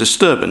noise and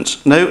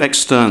disturbance, no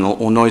external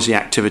or noisy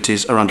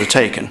activities are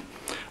undertaken.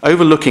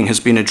 Overlooking has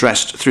been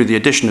addressed through the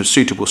addition of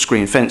suitable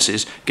screen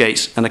fences,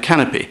 gates and a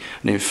canopy.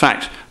 And in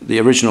fact, the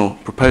original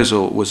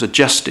proposal was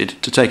adjusted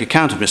to take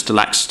account of Mr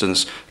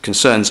Laxton's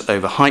concerns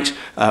over height,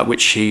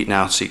 which he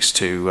now seeks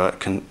to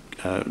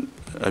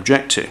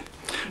object to.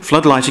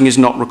 Floodlighting is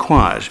not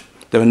required.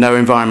 There are no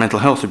environmental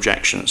health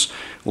objections.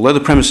 Although the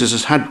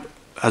premises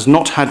has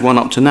not had one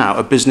up to now,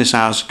 a business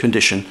hours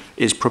condition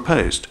is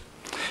proposed.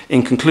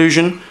 In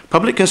conclusion,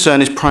 public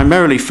concern is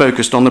primarily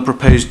focused on the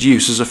proposed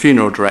use as a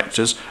funeral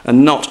directors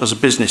and not as a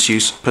business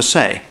use per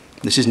se.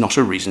 This is not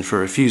a reason for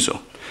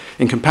refusal.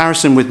 In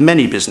comparison with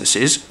many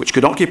businesses which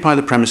could occupy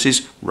the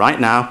premises right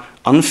now,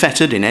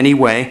 unfettered in any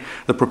way,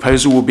 the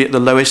proposal will be at the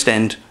lowest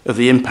end of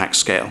the impact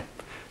scale.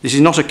 This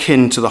is not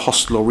akin to the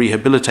hostel or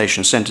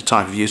rehabilitation centre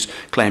type of use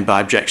claimed by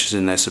objectors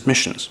in their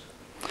submissions.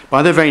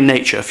 By their very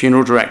nature,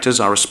 funeral directors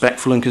are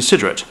respectful and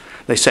considerate.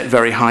 They set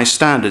very high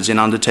standards in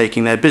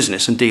undertaking their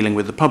business and dealing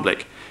with the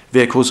public.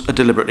 Vehicles are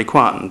deliberately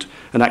quietened,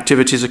 and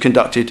activities are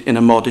conducted in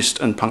a modest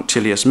and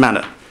punctilious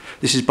manner.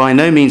 This is by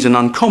no means an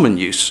uncommon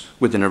use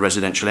within a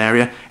residential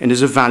area and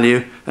is of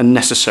value and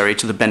necessary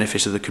to the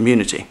benefit of the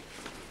community.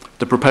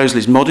 The proposal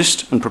is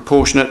modest and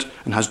proportionate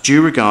and has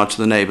due regard to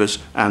the neighbours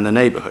and the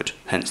neighbourhood,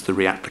 hence the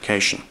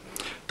reapplication.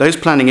 Those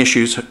planning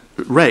issues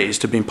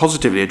raised have been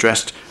positively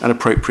addressed and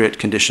appropriate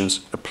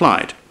conditions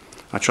applied.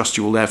 I trust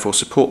you will therefore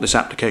support this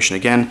application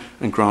again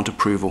and grant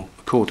approval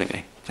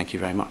accordingly. Thank you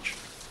very much.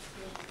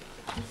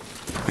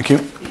 Thank you.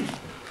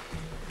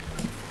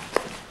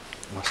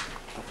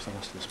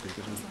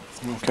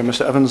 Okay,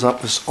 Mr Evans,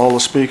 that was all the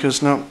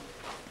speakers now.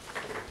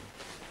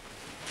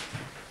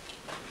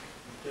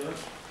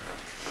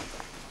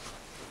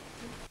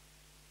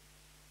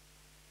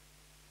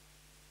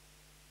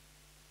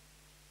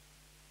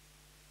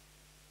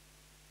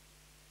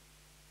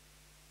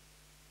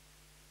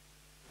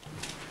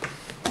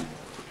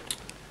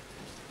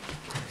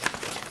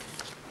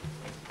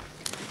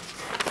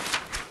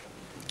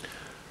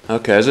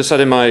 Okay, as I said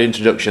in my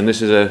introduction,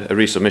 this is a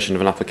resubmission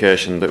of an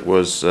application that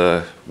was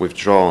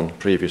withdrawn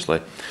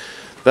previously.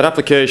 That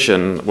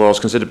application was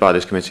considered by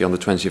this committee on the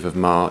 20th of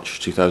March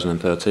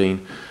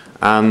 2013,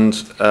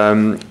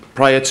 and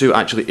prior to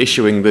actually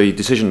issuing the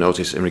decision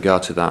notice in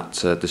regard to that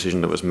decision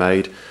that was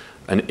made,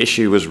 an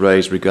issue was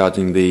raised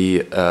regarding the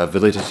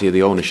validity of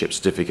the ownership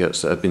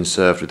certificates that had been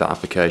served with that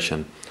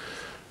application.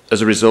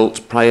 As a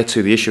result, prior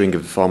to the issuing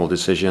of the formal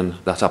decision,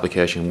 that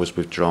application was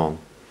withdrawn.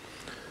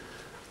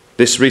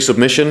 This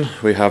resubmission,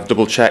 we have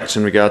double-checked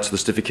in regard to the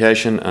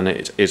certification, and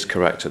it is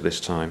correct at this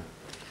time.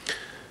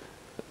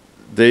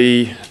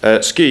 The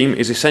scheme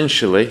is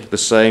essentially the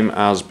same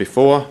as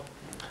before,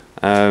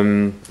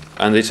 and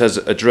it has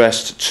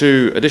addressed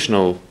two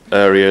additional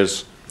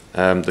areas,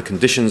 the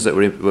conditions that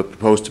were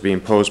proposed to be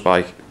imposed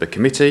by the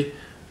committee,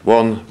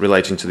 one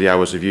relating to the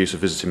hours of use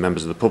of visiting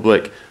members of the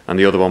public, and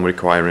the other one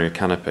requiring a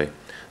canopy.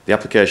 The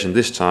application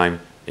this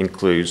time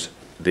includes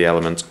the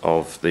element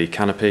of the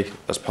canopy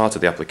as part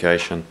of the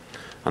application,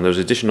 and there's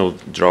additional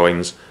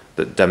drawings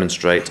that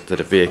demonstrate that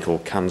a vehicle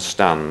can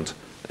stand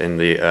in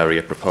the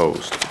area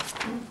proposed.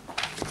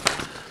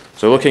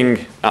 So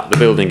looking at the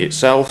building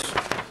itself,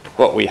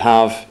 what we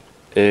have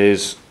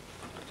is,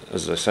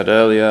 as I said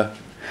earlier,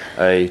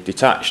 a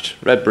detached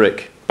red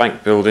brick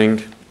bank building.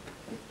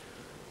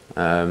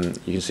 You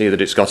can see that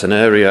it's got an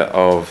area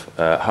of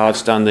hard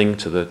standing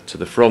to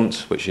the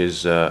front, which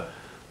is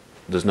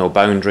there's no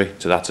boundary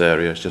to that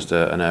area. It's just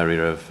an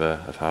area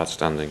of hard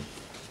standing.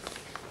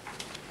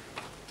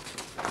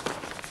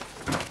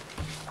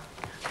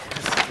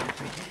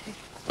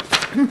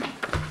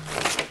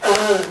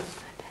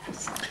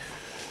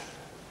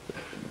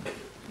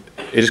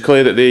 It is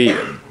clear that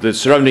the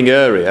surrounding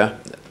area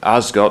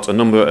has got a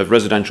number of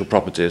residential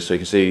properties. So you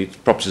can see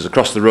properties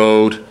across the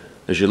road.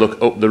 As you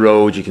look up the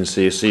road, you can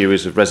see a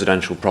series of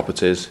residential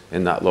properties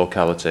in that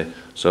locality.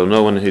 So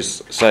no one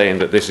is saying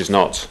that this is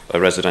not a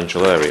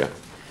residential area.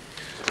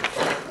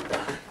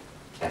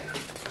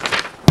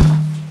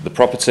 The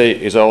property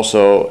is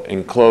also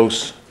in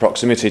close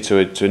proximity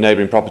to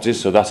neighbouring properties,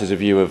 so that is a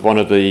view of one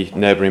of the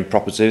neighbouring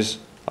properties,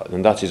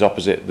 and that is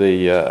opposite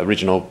the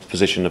original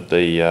position of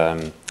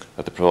the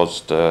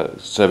proposed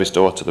service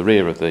door to the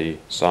rear of the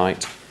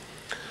site.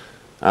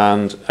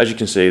 And as you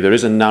can see, there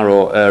is a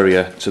narrow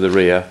area to the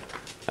rear,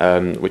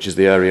 which is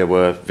the area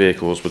where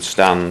vehicles would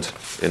stand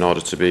in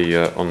order to be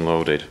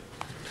unloaded.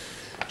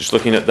 Just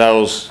looking at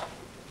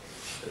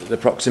the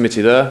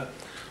proximity there,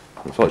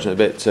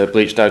 unfortunately a bit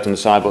bleached out on the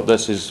side, but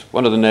this is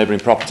one of the neighbouring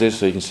properties,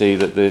 so you can see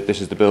that this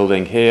is the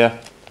building here.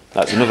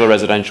 That's another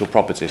residential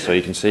property, so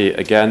you can see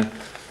again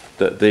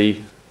that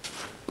the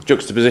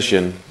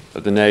juxtaposition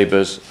of the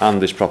neighbours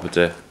and this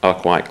property are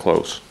quite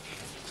close.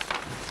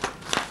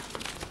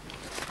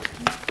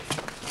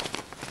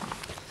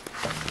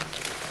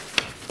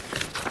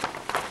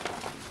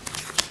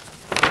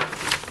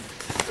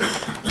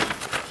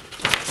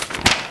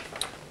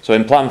 So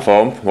in plan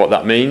form, what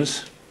that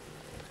means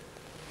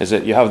is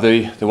that you have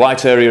the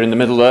white area in the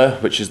middle there,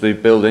 which is the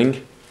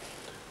building,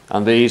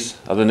 and these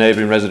are the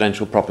neighbouring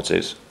residential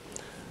properties.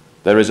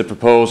 There is a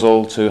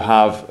proposal to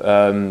have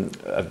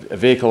a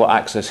vehicle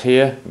access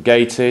here,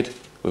 gated,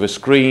 with a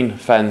screen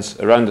fence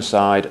around the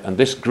side, and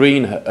this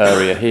green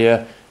area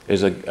here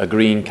is a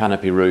green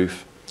canopy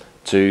roof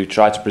to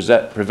try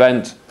to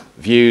prevent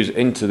views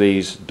into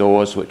these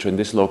doors, which are in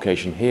this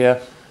location here,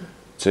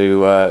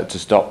 to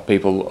stop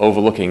people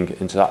overlooking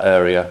into that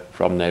area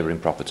from neighbouring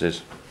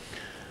properties.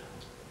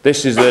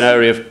 This is an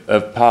area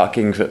of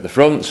parking at the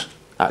front,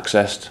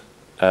 accessed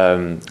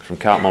from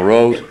Cartmel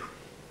Road.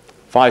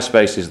 5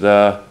 spaces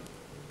there,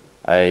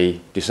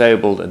 a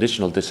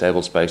additional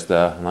disabled space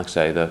there, and like I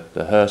say,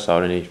 the hearse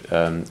or any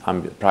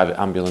private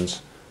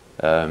ambulance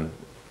coming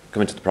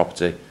to the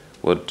property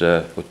would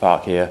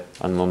park here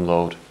and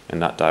unload in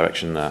that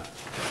direction there.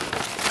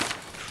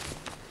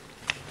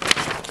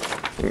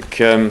 I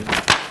think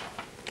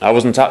I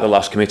wasn't at the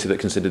last committee that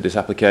considered this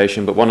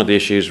application, but one of the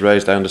issues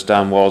raised, I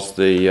understand, was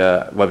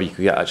whether you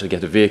could actually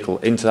get a vehicle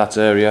into that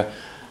area.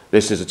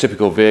 This is a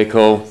typical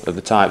vehicle of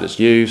the type that's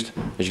used.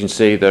 As you can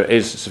see, there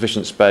is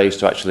sufficient space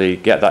to actually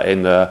get that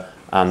in there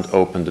and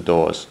open the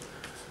doors.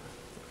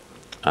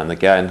 And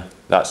again,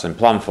 that's in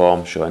plan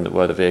form, showing that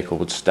where the vehicle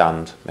would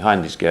stand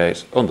behind these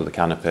gates, under the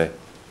canopy,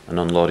 and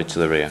unloaded to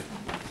the rear.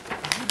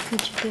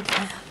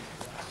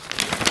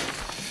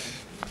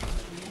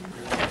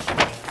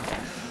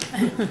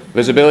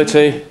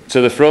 Visibility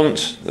to the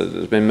front,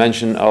 there's been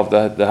mention of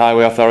the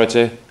Highway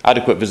Authority,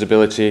 adequate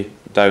visibility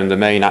down the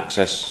main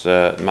access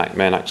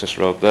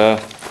road there,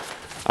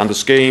 and the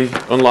scheme,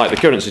 unlike the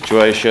current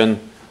situation,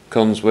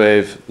 comes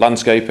with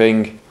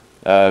landscaping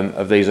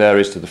of these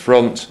areas to the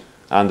front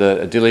and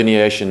a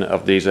delineation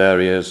of these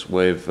areas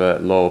with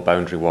low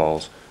boundary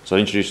walls. So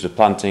it introduces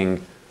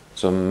planting,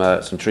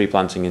 some tree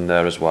planting in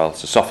there as well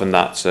to soften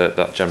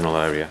that general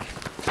area.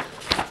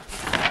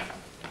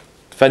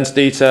 Fence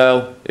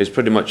detail is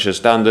pretty much a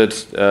standard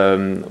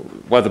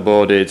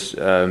weatherboarded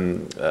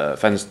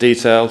fence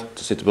detail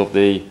to sit above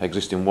the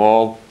existing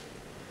wall.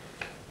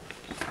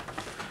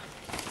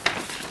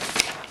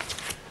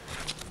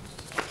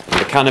 And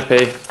the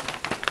canopy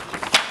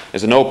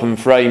is an open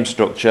frame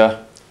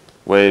structure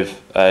with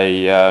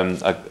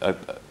a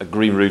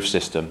green roof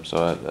system, so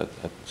a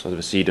sort of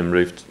a sedum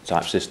roof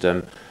type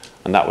system,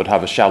 and that would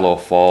have a shallow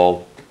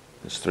fall.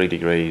 It's 3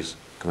 degrees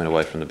coming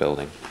away from the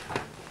building.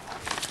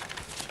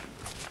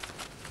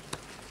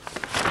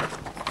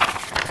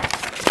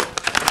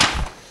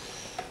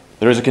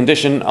 There is a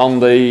condition on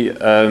the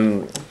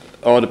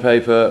order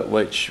paper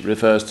which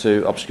refers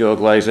to obscure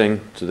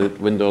glazing to the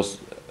windows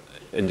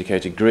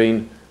indicated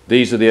green.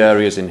 These are the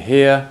areas in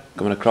here,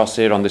 coming across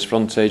here on this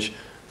frontage.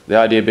 The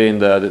idea being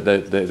there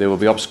that they will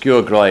be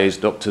obscure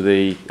glazed up to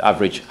the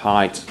average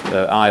height,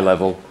 eye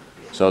level,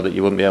 so that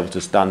you wouldn't be able to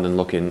stand and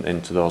look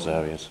into those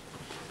areas.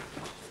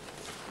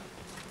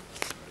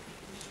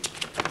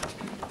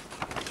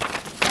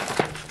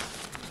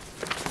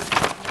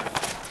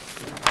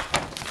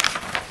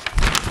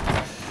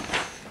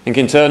 I think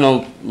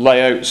internal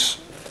layouts,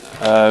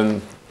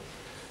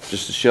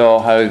 just to show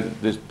how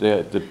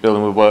the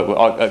building would work.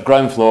 At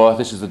ground floor,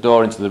 this is the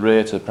door into the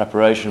rear to the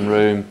preparation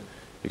room.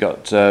 You've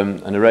got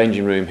an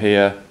arranging room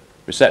here,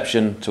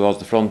 reception towards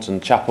the front,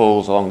 and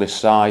chapels along this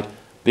side.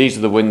 These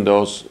are the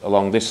windows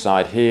along this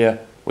side here,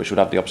 which would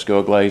have the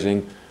obscure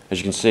glazing. As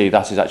you can see,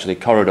 that is actually a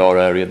corridor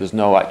area. There's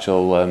no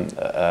actual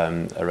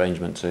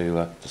arrangement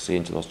to see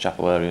into those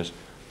chapel areas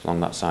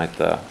along that side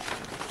there.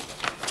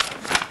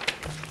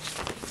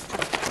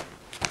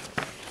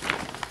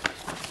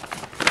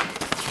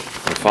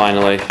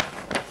 Finally,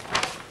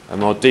 a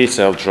more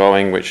detailed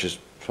drawing, which is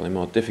probably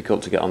more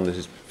difficult to get on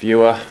this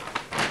viewer.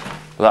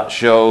 That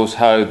shows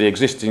how the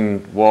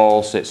existing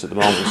wall sits at the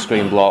moment, the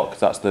screen block.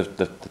 That's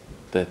the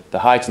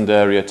heightened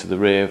area to the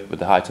rear with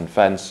the heightened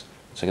fence,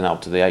 taking that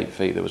up to the 8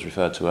 feet that was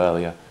referred to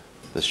earlier.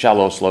 The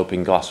shallow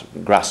sloping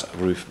grass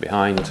roof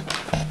behind.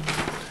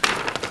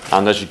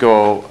 And as you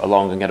go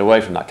along and get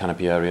away from that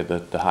canopy area,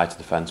 the height of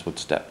the fence would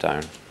step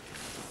down.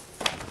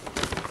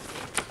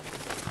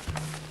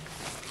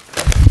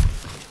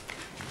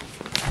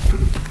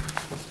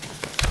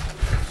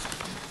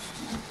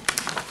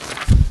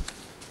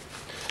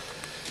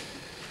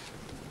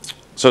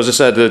 So as I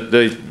said,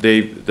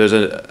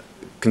 there's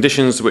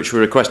conditions which were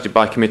requested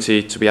by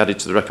committee to be added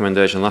to the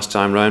recommendation last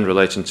time round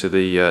relating to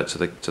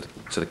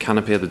the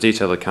canopy. The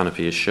detail of the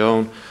canopy is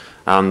shown,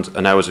 and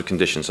an hours of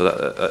condition, so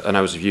that, an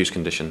hours of use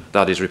condition,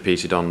 that is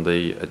repeated on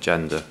the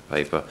agenda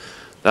paper.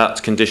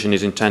 That condition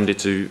is intended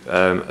to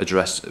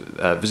address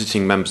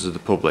visiting members of the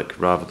public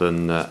rather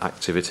than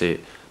activity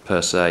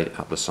per se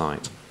at the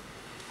site.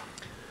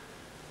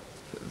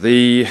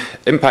 The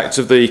impact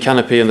of the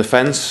canopy and the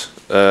fence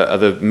are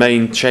the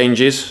main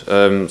changes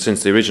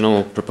since the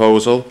original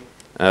proposal.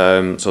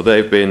 So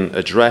they've been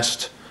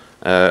addressed,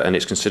 and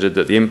it's considered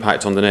that the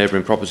impact on the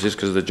neighbouring properties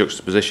because of the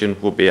juxtaposition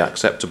would be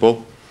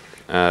acceptable,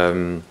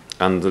 and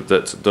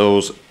that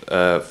those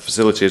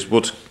facilities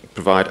would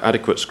provide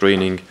adequate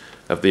screening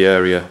of the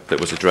area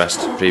that was addressed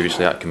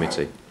previously at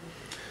committee.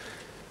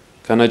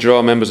 Can I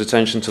draw members'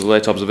 attention to the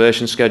late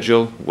observation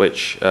schedule,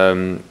 which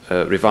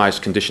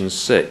revised condition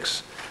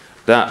 6?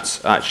 That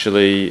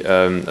actually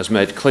has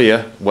made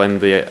clear when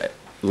the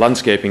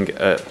landscaping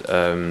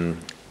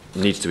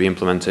needs to be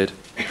implemented.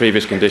 The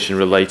previous condition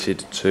related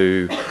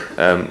to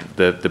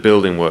the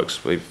building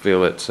works. We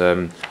feel that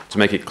to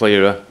make it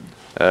clearer,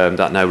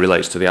 that now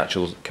relates to the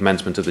actual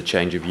commencement of the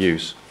change of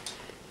use.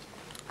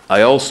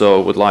 I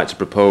also would like to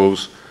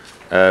propose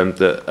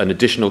that an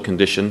additional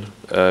condition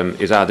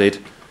is added,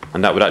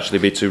 and that would actually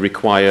be to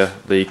require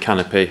the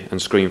canopy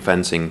and screen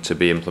fencing to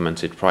be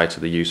implemented prior to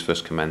the use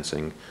first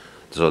commencing.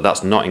 So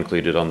that's not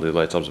included on the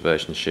late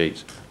observation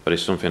sheet, but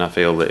it's something I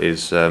feel that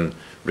is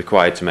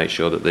required to make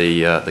sure that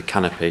the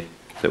canopy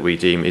that we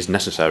deem is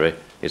necessary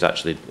is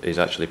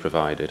actually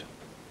provided.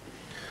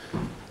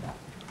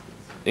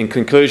 In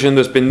conclusion,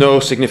 there's been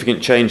no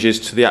significant changes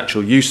to the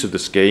actual use of the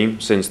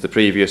scheme since the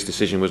previous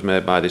decision was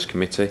made by this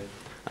committee,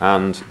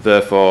 and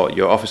therefore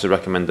your officer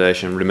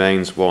recommendation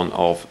remains one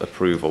of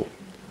approval.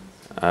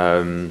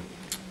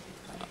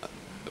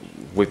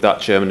 With that,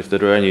 Chairman, if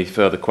there are any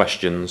further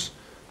questions,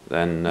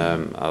 then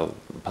I'll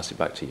pass it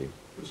back to you.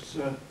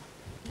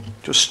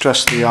 Just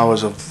stress the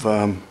hours of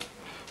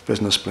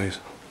business, please.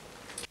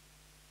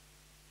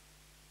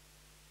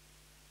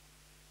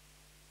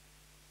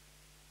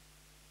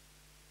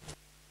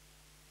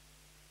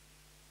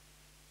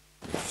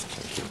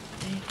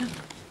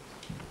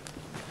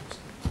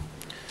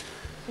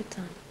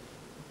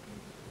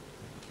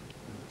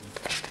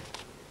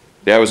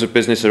 The hours of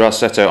business are as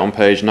set out on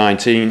page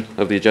 19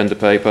 of the agenda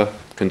paper,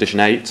 condition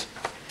 8.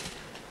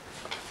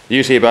 The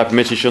use hereby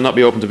permitted shall not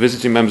be open to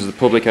visiting members of the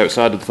public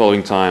outside of the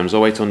following times: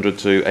 0800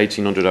 to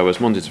 1800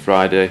 hours Monday to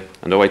Friday,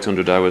 and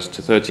 0800 hours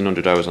to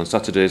 1300 hours on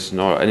Saturdays,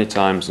 nor at any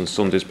times on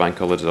Sundays, bank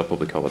holidays or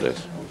public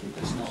holidays.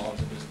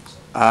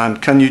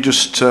 And can you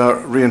just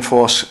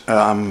reinforce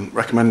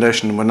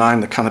recommendation number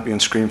 9, the canopy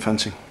and screen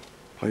fencing,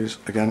 please,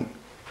 again?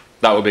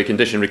 That would be a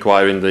condition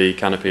requiring the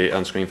canopy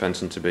and screen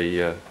fencing to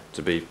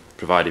be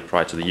provided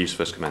prior to the use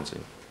first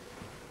commencing.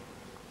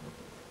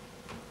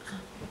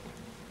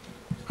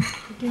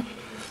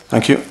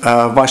 Thank you.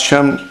 Vice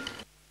Chairman.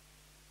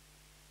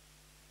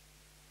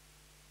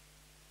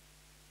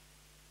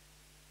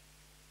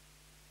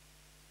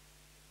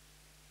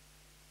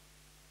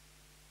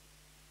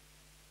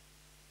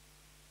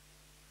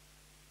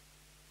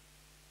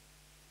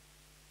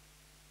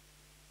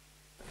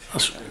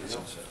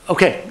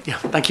 Okay, yeah,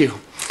 thank you.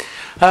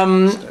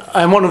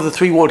 I'm one of the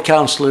 3 ward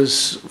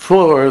councillors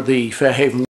for the Fairhaven